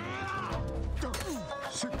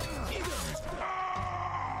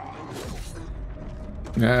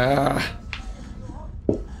 Ah.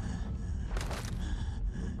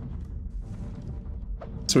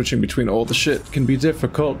 Switching between all the shit can be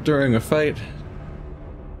difficult during a fight.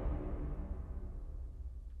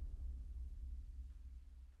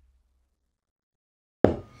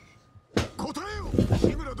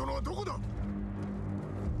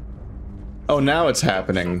 Oh, now it's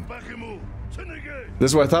happening.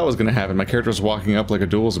 This is what I thought was going to happen. My character was walking up like a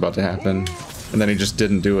duel was about to happen, and then he just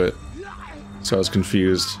didn't do it. So I was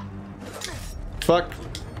confused. Fuck.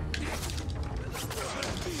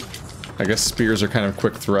 I guess spears are kind of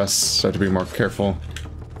quick thrusts, so I have to be more careful.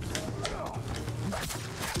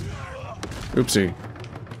 Oopsie.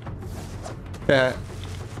 Yeah.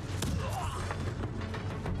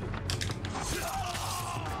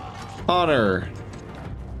 Honor.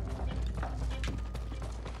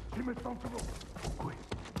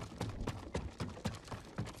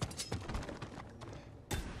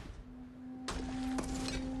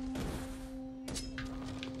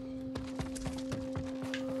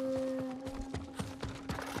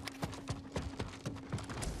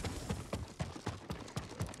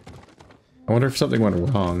 I wonder if something went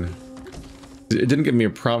wrong. It didn't give me a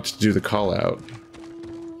prompt to do the call out.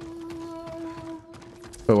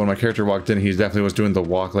 But when my character walked in, he definitely was doing the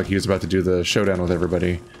walk like he was about to do the showdown with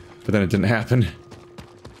everybody. But then it didn't happen.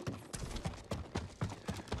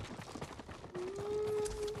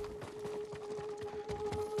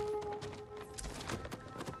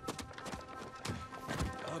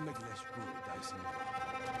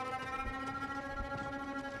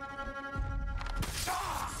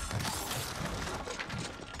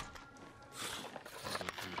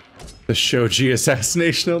 The Shoji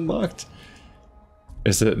assassination unlocked?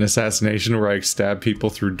 Is it an assassination where I stab people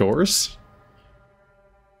through doors?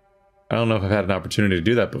 I don't know if I've had an opportunity to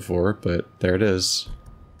do that before, but there it is.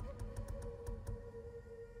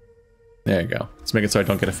 There you go. Let's make it so I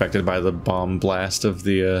don't get affected by the bomb blast of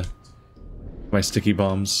the, my sticky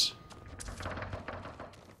bombs.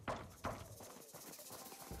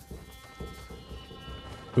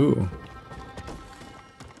 Ooh.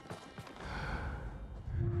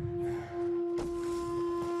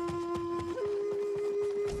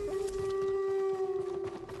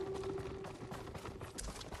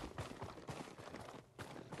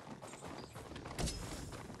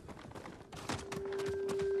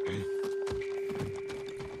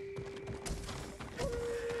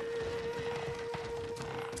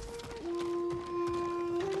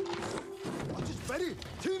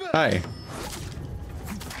 Hi.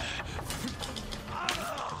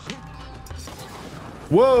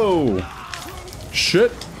 Whoa!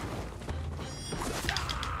 Shit.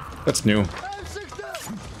 That's new.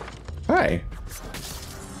 Hi.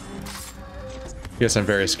 Yes, I'm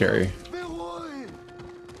very scary.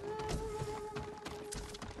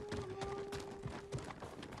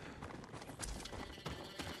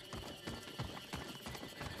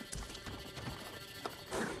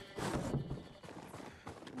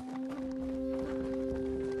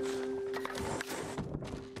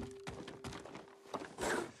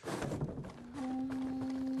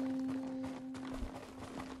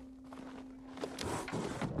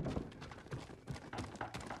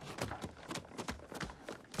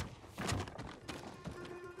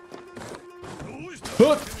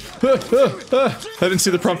 I didn't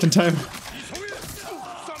see the prompt in time.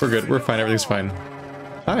 We're good. We're fine. Everything's fine.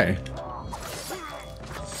 Hi.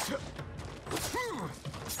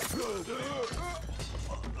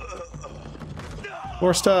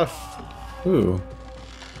 More stuff. Ooh.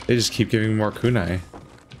 They just keep giving me more kunai.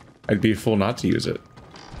 I'd be a fool not to use it.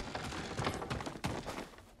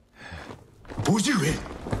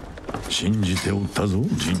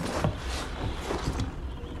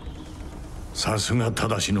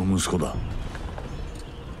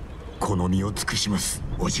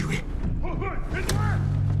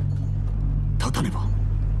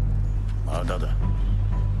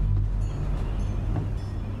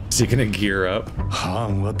 Is he gonna gear up?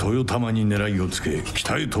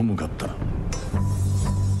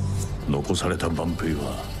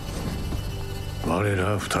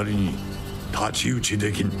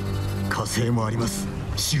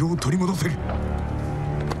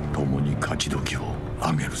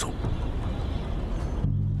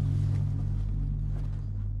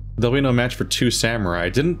 There'll be no match for two samurai.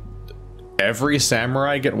 Didn't every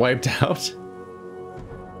samurai get wiped out?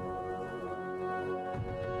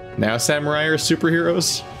 Now samurai are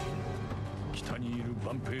superheroes?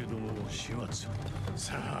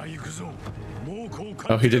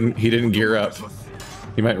 Oh, he didn't gear up.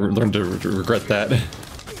 He might learn to regret that.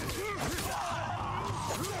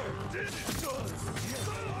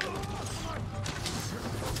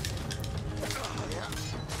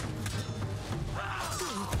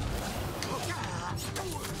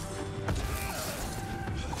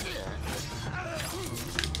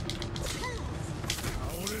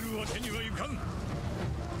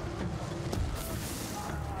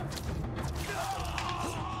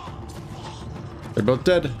 They're both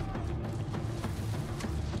dead.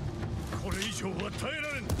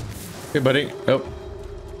 Hey, buddy. Oh,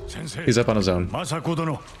 先生 he's up on his own. 政子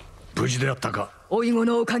殿無事であったか。おいご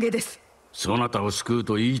のおかげです。そなたを救う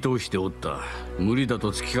と言い通しておった。無理だ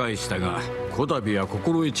と突き返したが、こたびは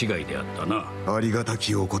心得違いであったな。ありがた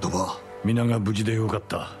きお言葉。皆が無事でよかっ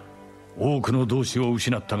た。多くの同志を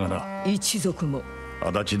失ったがな。一族も。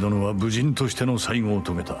足立殿は武人としての最後を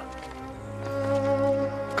遂げた。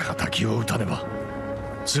敵を討たねば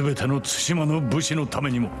全ての対馬の武士のた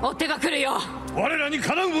めにも。追っ手が来るよ。我らに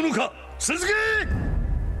かなうものか。続け。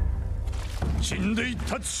死んでいっ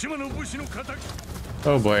た対馬の武士の敵。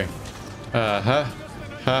 Oh boy. Ha. Ha.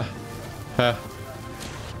 Ha.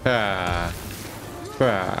 Ha.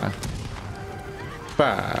 Bah.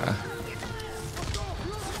 Bah.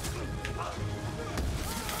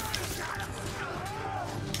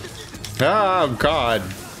 Oh god.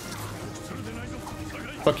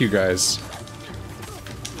 Fuck you guys.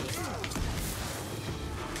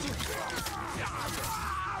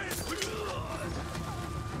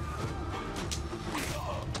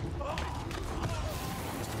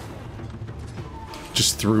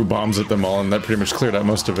 Just threw bombs at them all, and that pretty much cleared out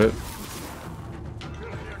most of it.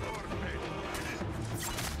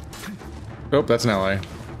 Oh, that's an ally.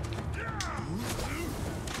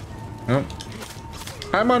 Oh.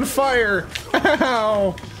 I'm on fire!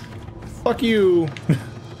 Ow! Fuck you!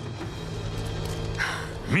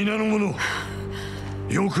 皆の者、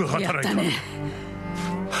よく働いた。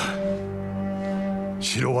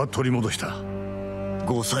城は取り戻した。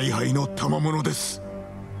ご采配の賜物です。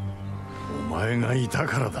お前がいた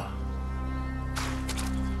からだ。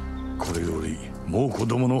これより猛虎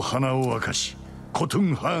どもの鼻を明かし、コト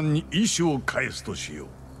ゥンハーンに意志を返すとしよ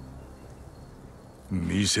う。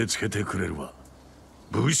見せつけてくれるわ、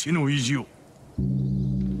武士の意地を。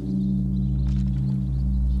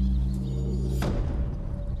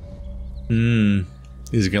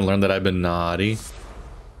He's gonna learn that I've been naughty.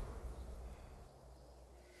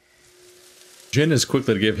 Jin is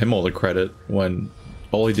quickly to give him all the credit when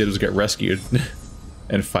all he did was get rescued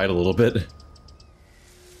and fight a little bit.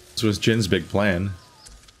 This was Jin's big plan.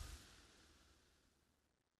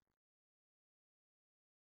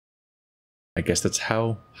 I guess that's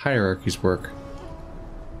how hierarchies work.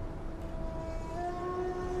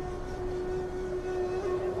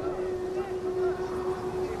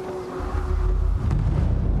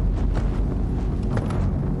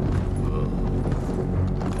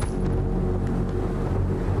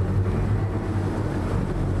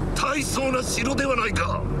そうな城ではない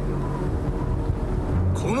か。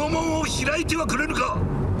この門を開いてはくれぬか。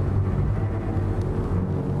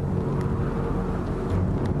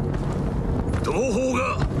同胞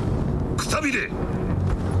がくたびれ、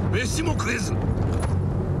飯も食えず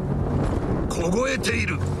凍えてい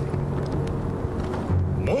る。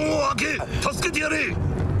門を開け、助けてやれ。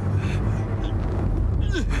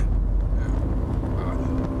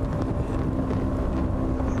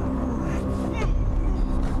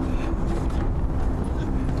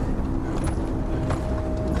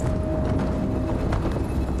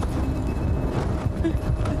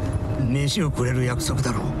飯をくれる約束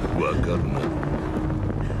だろう。わかるな。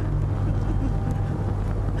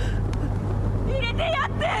入れてやっ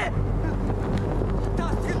て。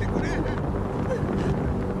助けてくれ。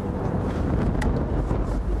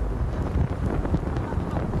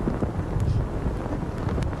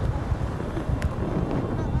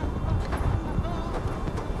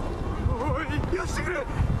おい、よしてくれ。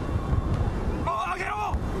門を開け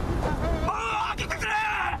ろ。門を開けてくれ。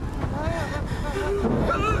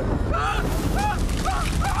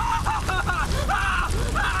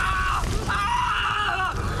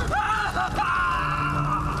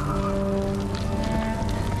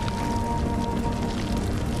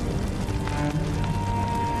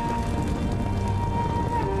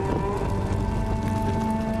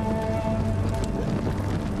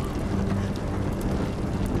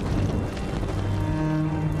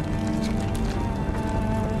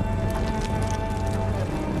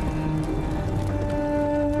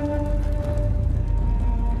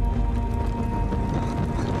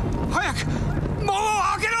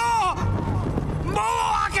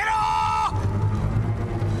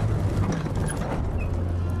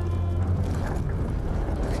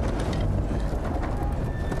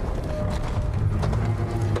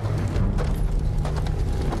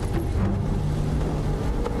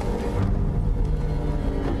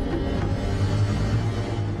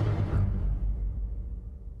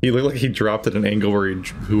He looked like he dropped at an angle where he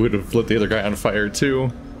would have lit the other guy on fire too,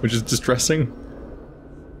 which is distressing.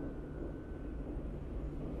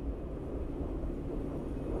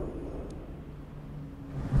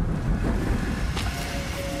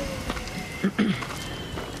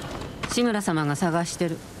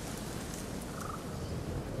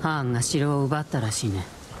 ハーンが城を奪ったらしいね。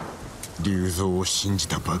竜像を信じ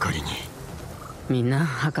たばかりに。みんな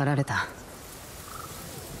計られた。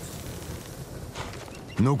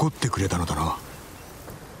残ってくれたのだな。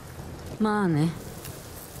まあね。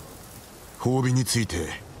褒美について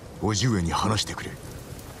叔父上に話してくれ。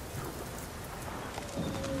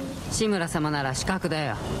志村様なら資格だ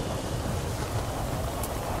よ。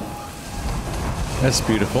That's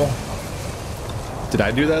beautiful. Did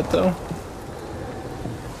I do that though?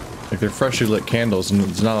 Like they're freshly lit candles and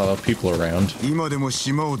there's not a lot of people around. 今でも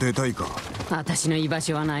島を出たいか。私の居場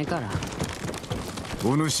所はないから。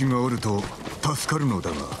お主がおると助かるのだ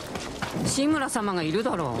が。志村様がいる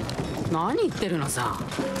だろう。何言ってるのさ。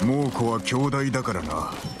猛虎は兄弟だから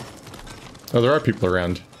な。Oh, there are people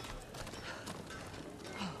around.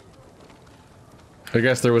 I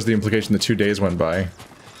guess there was the implication that 2 days went by.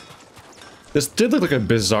 This did look like a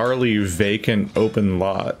bizarrely vacant open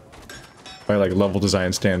lot by like level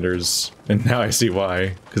design standards, and now I see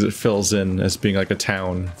why, because it fills in as being like a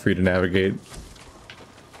town for you to navigate.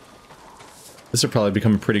 This would probably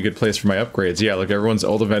become a pretty good place for my upgrades. Yeah, like everyone's,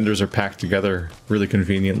 all the vendors are packed together really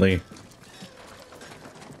conveniently.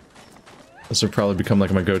 This would probably become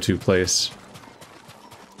like my go-to place.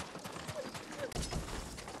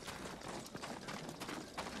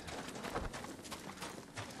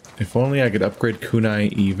 If only I could upgrade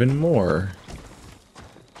kunai even more.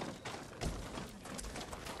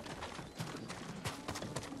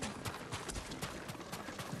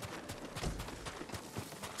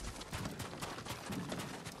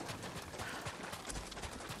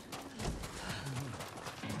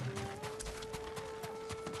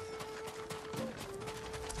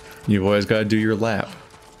 You've always got to do your lap.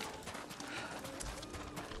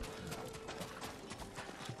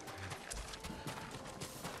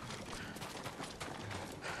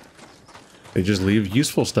 They just leave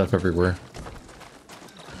useful stuff everywhere.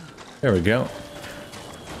 There we go.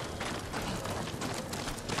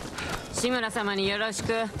 志村様によろし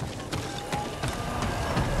く。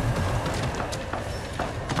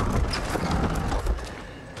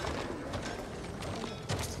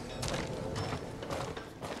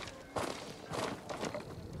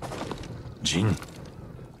ジン、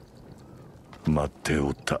待ってお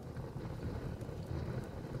った。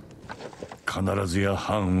必ずや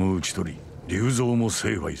藩を討ち取り、竜像も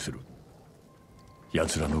成敗する。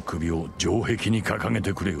奴らの首を城壁に掲げ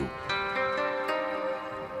てくれよ。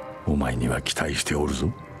お前には期待しておる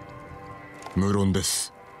ぞ。無論で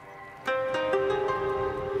す。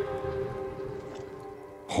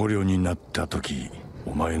捕虜になった時、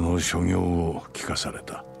お前の所業を聞かされ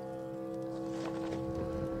た。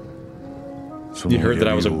You heard that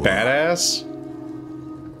I was a badass?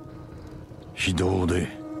 非道で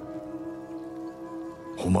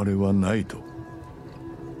誉れはないと。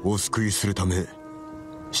お救いするため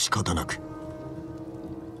仕方なく。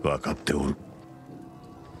分かっておる。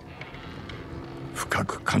深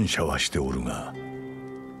く感謝はしておるが、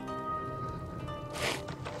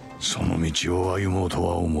その道を歩もうと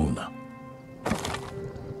は思うな。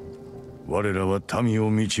我らは民を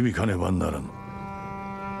導かねばならぬ。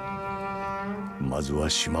まずは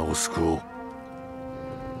島を救おう。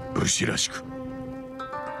武士らしく。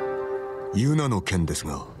ユナの件です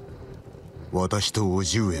が、私と叔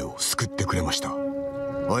父上を救ってくれました。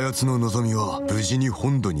あやつの望みは無事に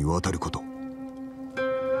本土に渡ること。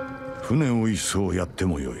船を一艘やって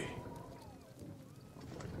もよい。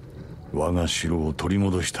我が城を取り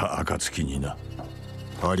戻した暁にな。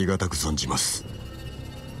ありがたく存じます。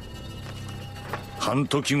半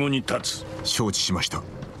時後に立つ。承知しました。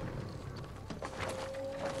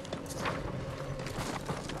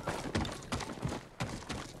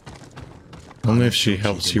Only if she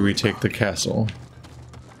helps you retake the castle.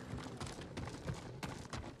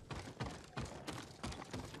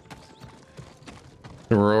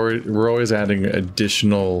 We're always adding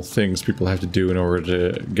additional things people have to do in order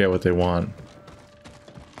to get what they want.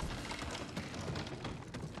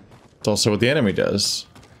 It's also what the enemy does.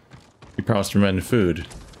 He promised men food.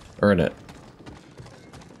 Earn it.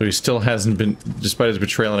 So he still hasn't been, despite his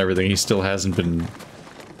betrayal and everything, he still hasn't been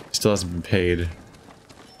paid.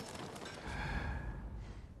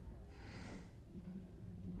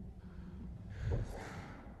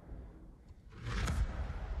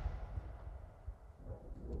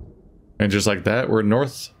 And just like that, we're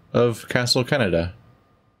north of Castle Canada.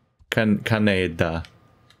 Canada.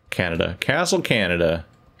 Castle Canada.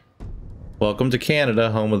 Welcome to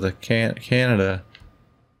Canada, home of the Canada.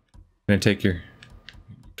 Gonna take your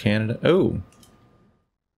Canada. Oh.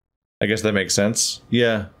 I guess that makes sense.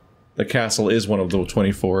 Yeah. The castle is one of the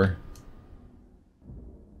 24.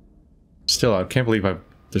 Still, I can't believe I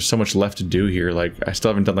there's so much left to do here. Like, I still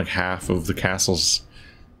haven't done like half of the castles,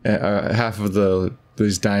 half of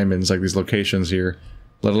these diamonds, like these locations here,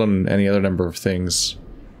 let alone any other number of things.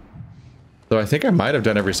 Though I think I might have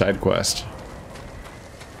done every side quest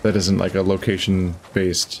that isn't like a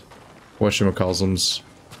location-based whatchamacallsums.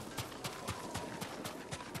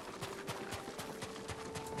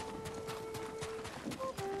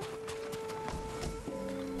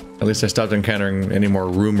 At least I stopped encountering any more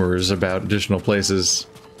rumors about additional places.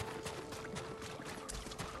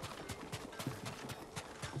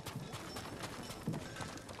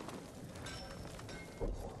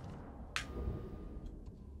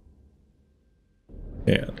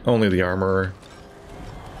 Yeah, only the armorer.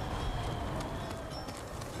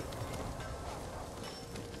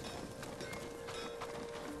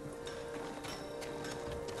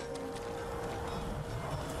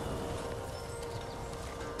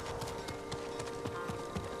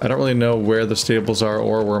 I don't really know where the stables are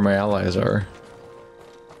or where my allies are.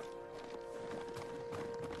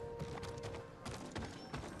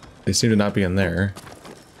 They seem to not be in there.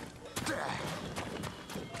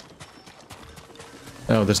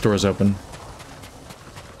 Oh, this door is open.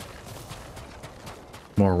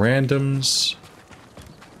 More randoms.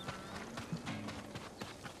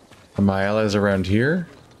 Are my allies around here?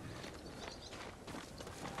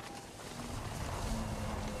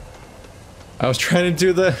 I was trying to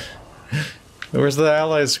do the... Where's the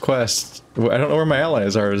allies quest? I don't know where my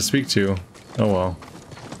allies are to speak to. Oh well.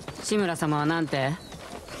 Shimura-sama wa nante?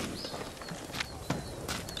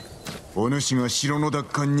 お主が城の奪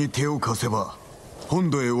還に手を貸せば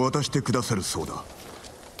本土へ渡してくださるそうだ。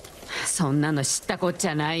そんなの知ったこっち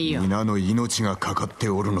ゃないよ。皆の命がかかって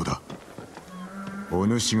おるのだ。お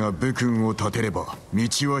主が武君を立てれば道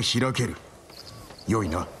は開ける。良い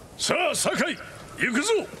な。さあ、酒井、行く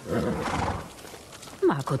ぞ。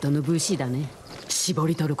誠の武士だね。絞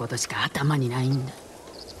り取ることしか頭にないんだ。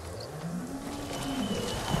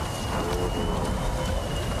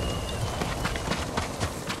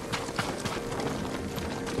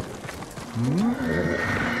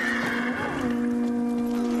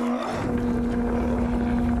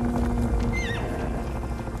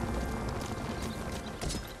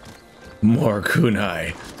More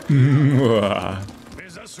kunai.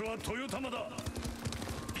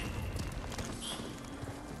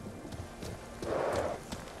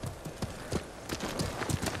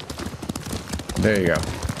 There you go.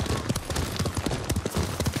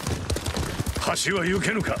 橋は行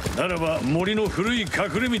けぬか。ならば森の古い隠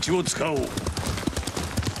れ道を使おう。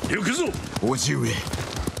行くぞ。叔父上、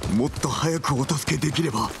もっと早くお助けできれ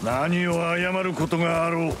ば。何を謝ることがあ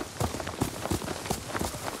ろう。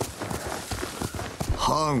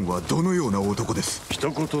ハーンはどのような男です？一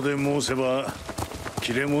言で申せば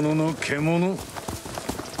切れ者の獣、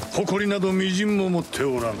誇りなどみじんも持って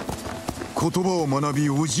おらん。言葉を学び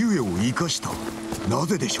叔父上を生かした。な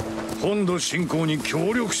ぜでしょう？本土侵攻に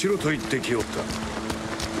協力しろと言ってきよっ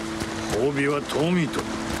た。褒美は富と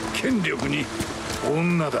権力に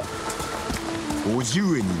女だ。叔父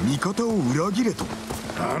上に味方を裏切れと。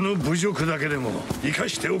あの侮辱だけでも生か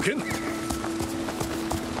しておけん。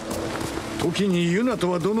時にユナと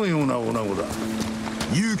はどのような女子だ？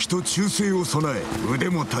勇気と忠誠を備え腕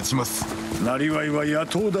も立ちます。なりわいは野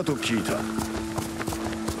党だと聞いた。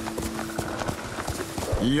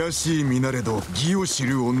卑しい身なれど義を知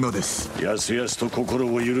る女です。やすやすと心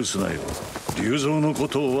を許すなよ。龍蔵のこ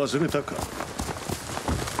とを忘れたか。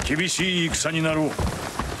厳しい戦になろう。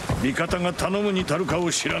味方が頼むに足るか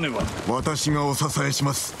を知らねば。私がお支えし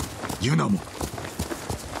ます。ユナも。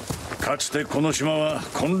かつてこの島は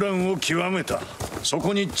混乱を極めた。そ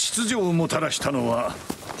こに秩序をもたらしたのは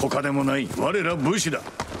他でもない我ら武士だ。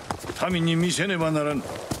民に見せねばならぬ。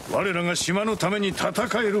我らが島のために戦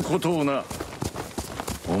えることをな。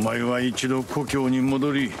お前は一度故郷に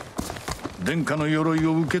戻り殿下の鎧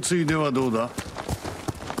を受け継いではどうだ？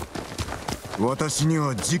私に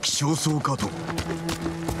は時期尚早かと。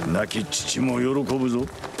亡き父も喜ぶぞ。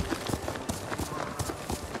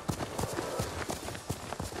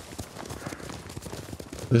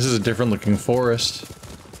This is a different looking forest.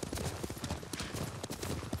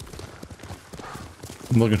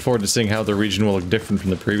 I'm looking forward to seeing how the region will look different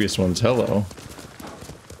from the previous ones. Hello.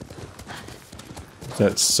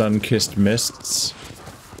 That sun-kissed mists.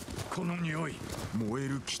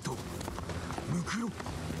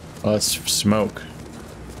 Oh, it's smoke.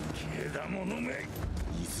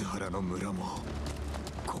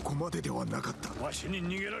 ここまでではなかった。わしに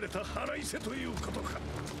逃げられた腹いせということか。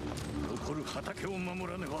残る畑を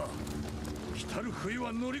守らねば来たる冬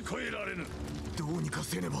は乗り越えられぬ。どうにか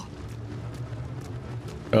せねば。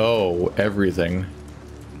Oh, everything.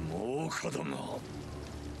 もう子供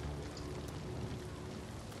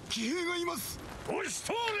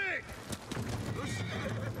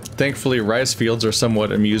Thankfully, rice fields are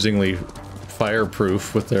somewhat amusingly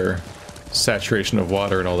fireproof with their saturation of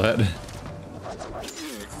water and all that.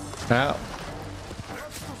 Ow.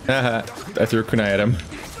 Haha, I threw a kunai at him.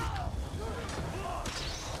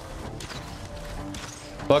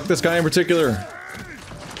 Fuck this guy in particular.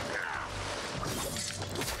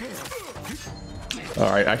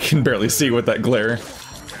 Alright, I can barely see with that glare.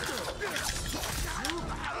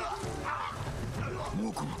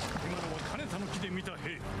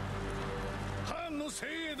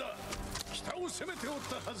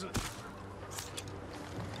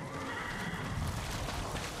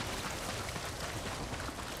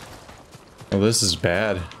 Oh, this is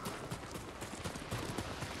bad.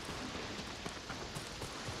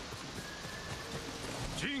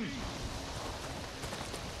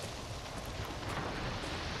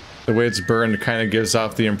 The way it's burned kind of gives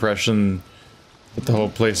off the impression that the whole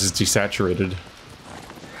place is desaturated.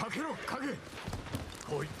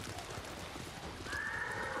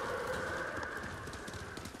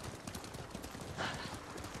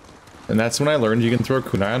 And that's when I learned you can throw a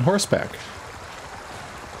kunai on horseback.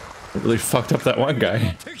 It really fucked up that one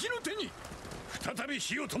guy.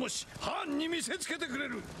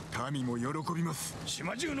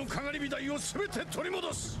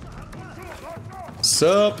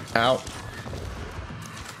 Sup? Out.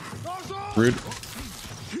 Rude.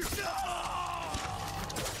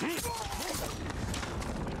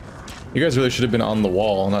 You guys really should have been on the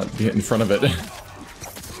wall, not be in front of it.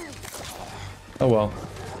 Oh well.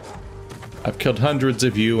 I've killed hundreds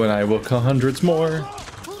of you and I will kill hundreds more.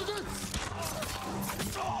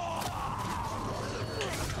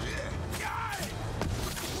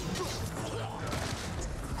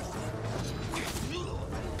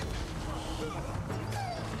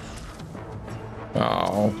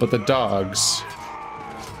 Oh, but the dogs.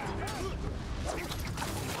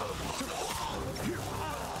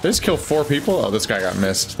 Did I just kill 4 people? Oh, this guy got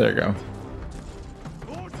missed. There you go.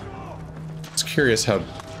 It's curious how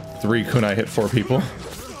 3 kunai hit 4 people.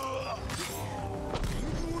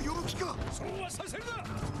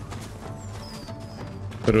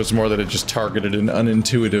 But it was more that it just targeted an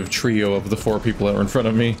unintuitive trio of the 4 people that were in front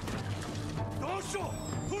of me.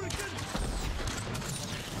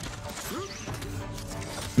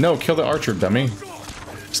 No, kill the archer, dummy.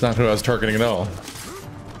 It's not who I was targeting at all.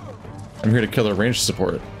 I'm here to kill the ranged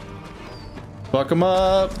support. Fuck him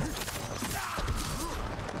up!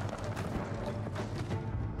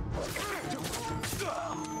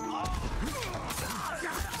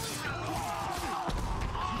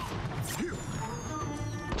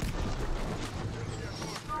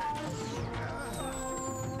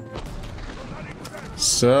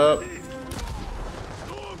 Sup?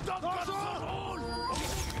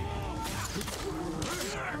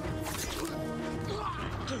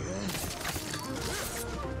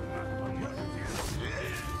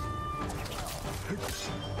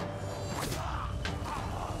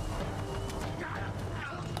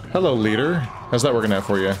 Hello, leader. How's that working out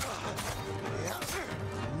for you?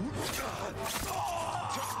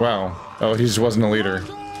 Wow. Oh, he just wasn't a leader.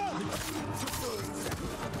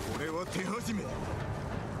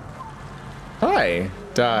 Hi.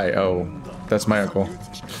 Die. Oh, that's my uncle.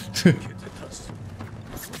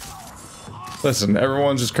 Listen,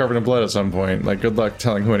 everyone's just covered in blood at some point. Like, good luck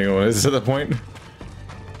telling who anyone is at that point.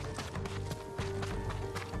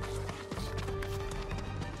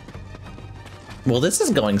 Well, this is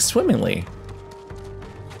going swimmingly.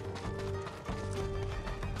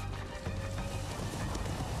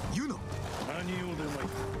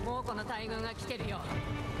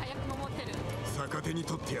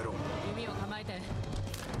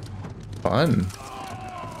 Fun.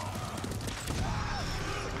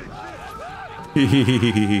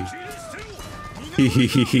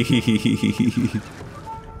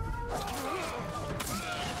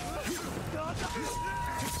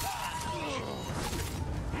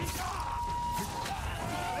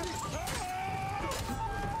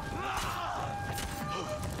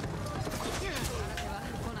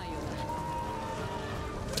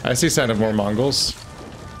 I see sign of more Mongols.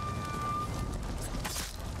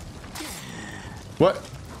 What?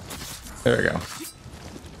 There we go.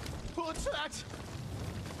 What's that?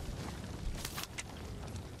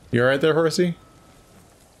 You alright there, horsey?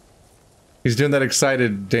 He's doing that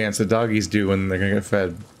excited dance that doggies do when they're gonna get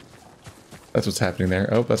fed. That's what's happening there.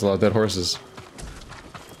 Oh, that's a lot of dead horses.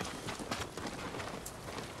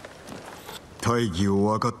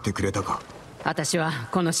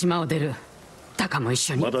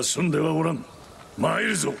まだ済んではおらん。参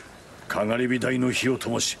るぞ。かがり火台の火を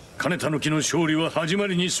灯し、金たぬきの勝利は始ま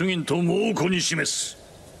りに過ぎんと猛虎に示す。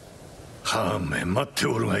カーメン待って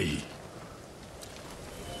おるがいい。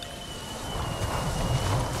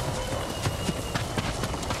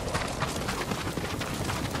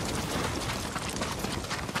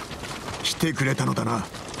来てくれたのだな。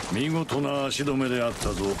見事な足止めであっ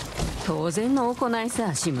たぞ。当然の行い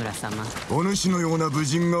さ、志村様。お主のような武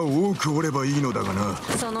人が多くおればいいのだがな。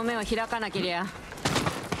その目を開かなけりゃ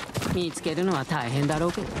見つけるのは大変だろ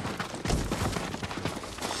うけど。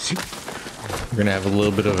 We're gonna have a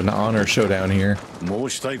little bit of an honor showdown here. 申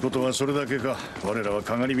したいことはそれだけか。我らは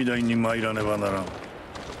かがり火台に参らねばならん。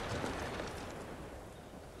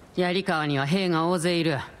槍川には兵が大勢い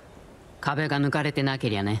る。壁が抜かれてなけ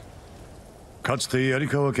りゃね。かつて槍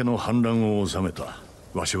川家の反乱を収めた。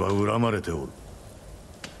わしは恨まれておる。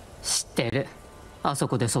知ってる。あそ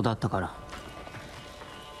こで育ったから。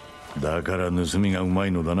だから盗みがうま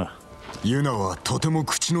いのだな。ユナはとても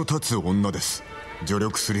口の立つ女です。助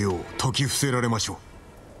力するよう説き伏せられましょ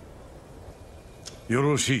う。よ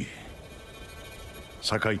ろしい。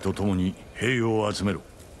酒井と共に兵を集めろ。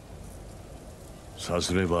さ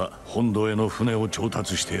すれば本土への船を調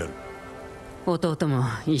達してやる。弟も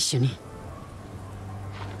一緒に。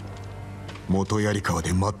元槍川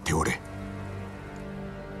で待っておれ。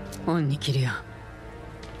恩に着るよ。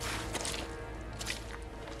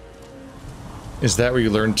 Is that where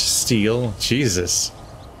you learned to steal? Jesus.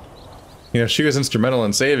 You know, she was instrumental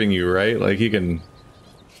in saving you, right? Like, you can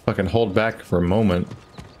fucking hold back for a moment.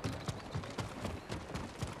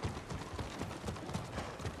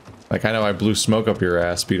 Like, I know I blew smoke up your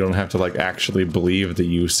ass, but you don't have to, like, actually believe that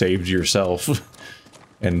you saved yourself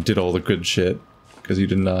and did all the good shit, because you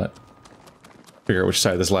did not. Figure out which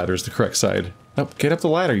side of this ladder is the correct side. Oh, get up the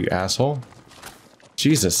ladder, you asshole.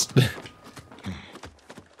 Jesus.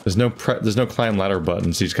 There's no climb ladder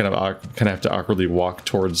button, so you just kind of have to awkwardly walk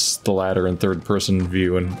towards the ladder in third-person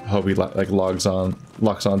view and hope he like locks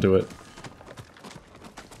onto it.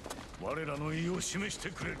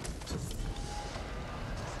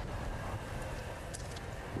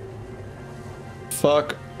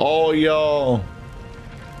 Fuck all y'all.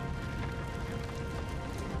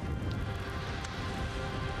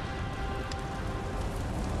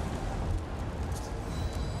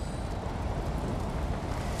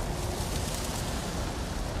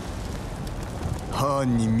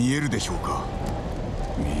 Hanに見えるでしょうか。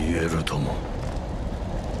見えるとも。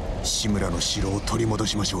志村の城を取り戻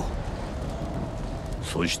しましょう。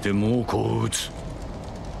そして猛攻を撃つ。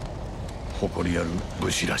誇りある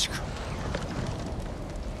武士らしく。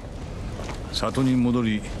里に戻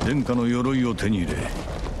り殿下の鎧を手に入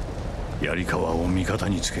れ、槍川を味方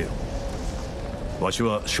につけよう。わし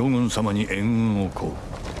は将軍様に援軍を請う。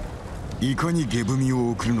いかに下踏み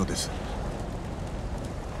を送るのです。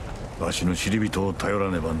わしの知り人を頼ら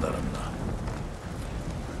ねばならんな。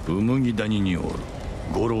麦谷におる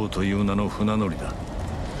五郎という名の船乗りだ。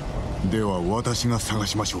では私が探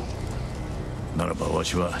しましょう。ならばわ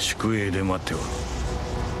しは宿営で待っておる。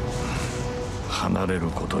離れる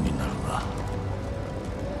ことになるな。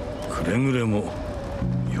くれぐれも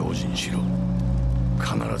用心しろ。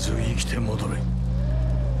必ず生きて戻れ。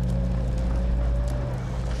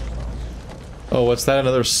Oh, what's that?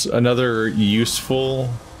 Another useful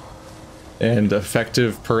and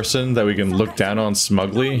effective person that we can look down on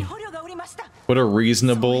smugly? What a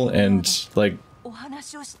reasonable and, like...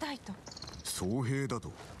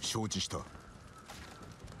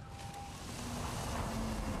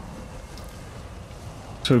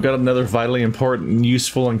 So we've got another vitally important,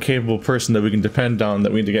 useful, and capable person that we can depend on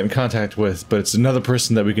that we need to get in contact with, but it's another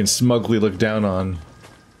person that we can smugly look down on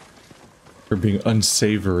for being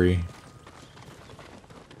unsavory.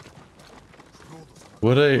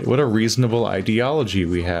 What a reasonable ideology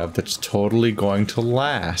we have that's totally going to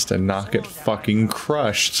last and not get fucking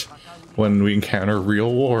crushed when we encounter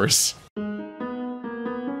real wars.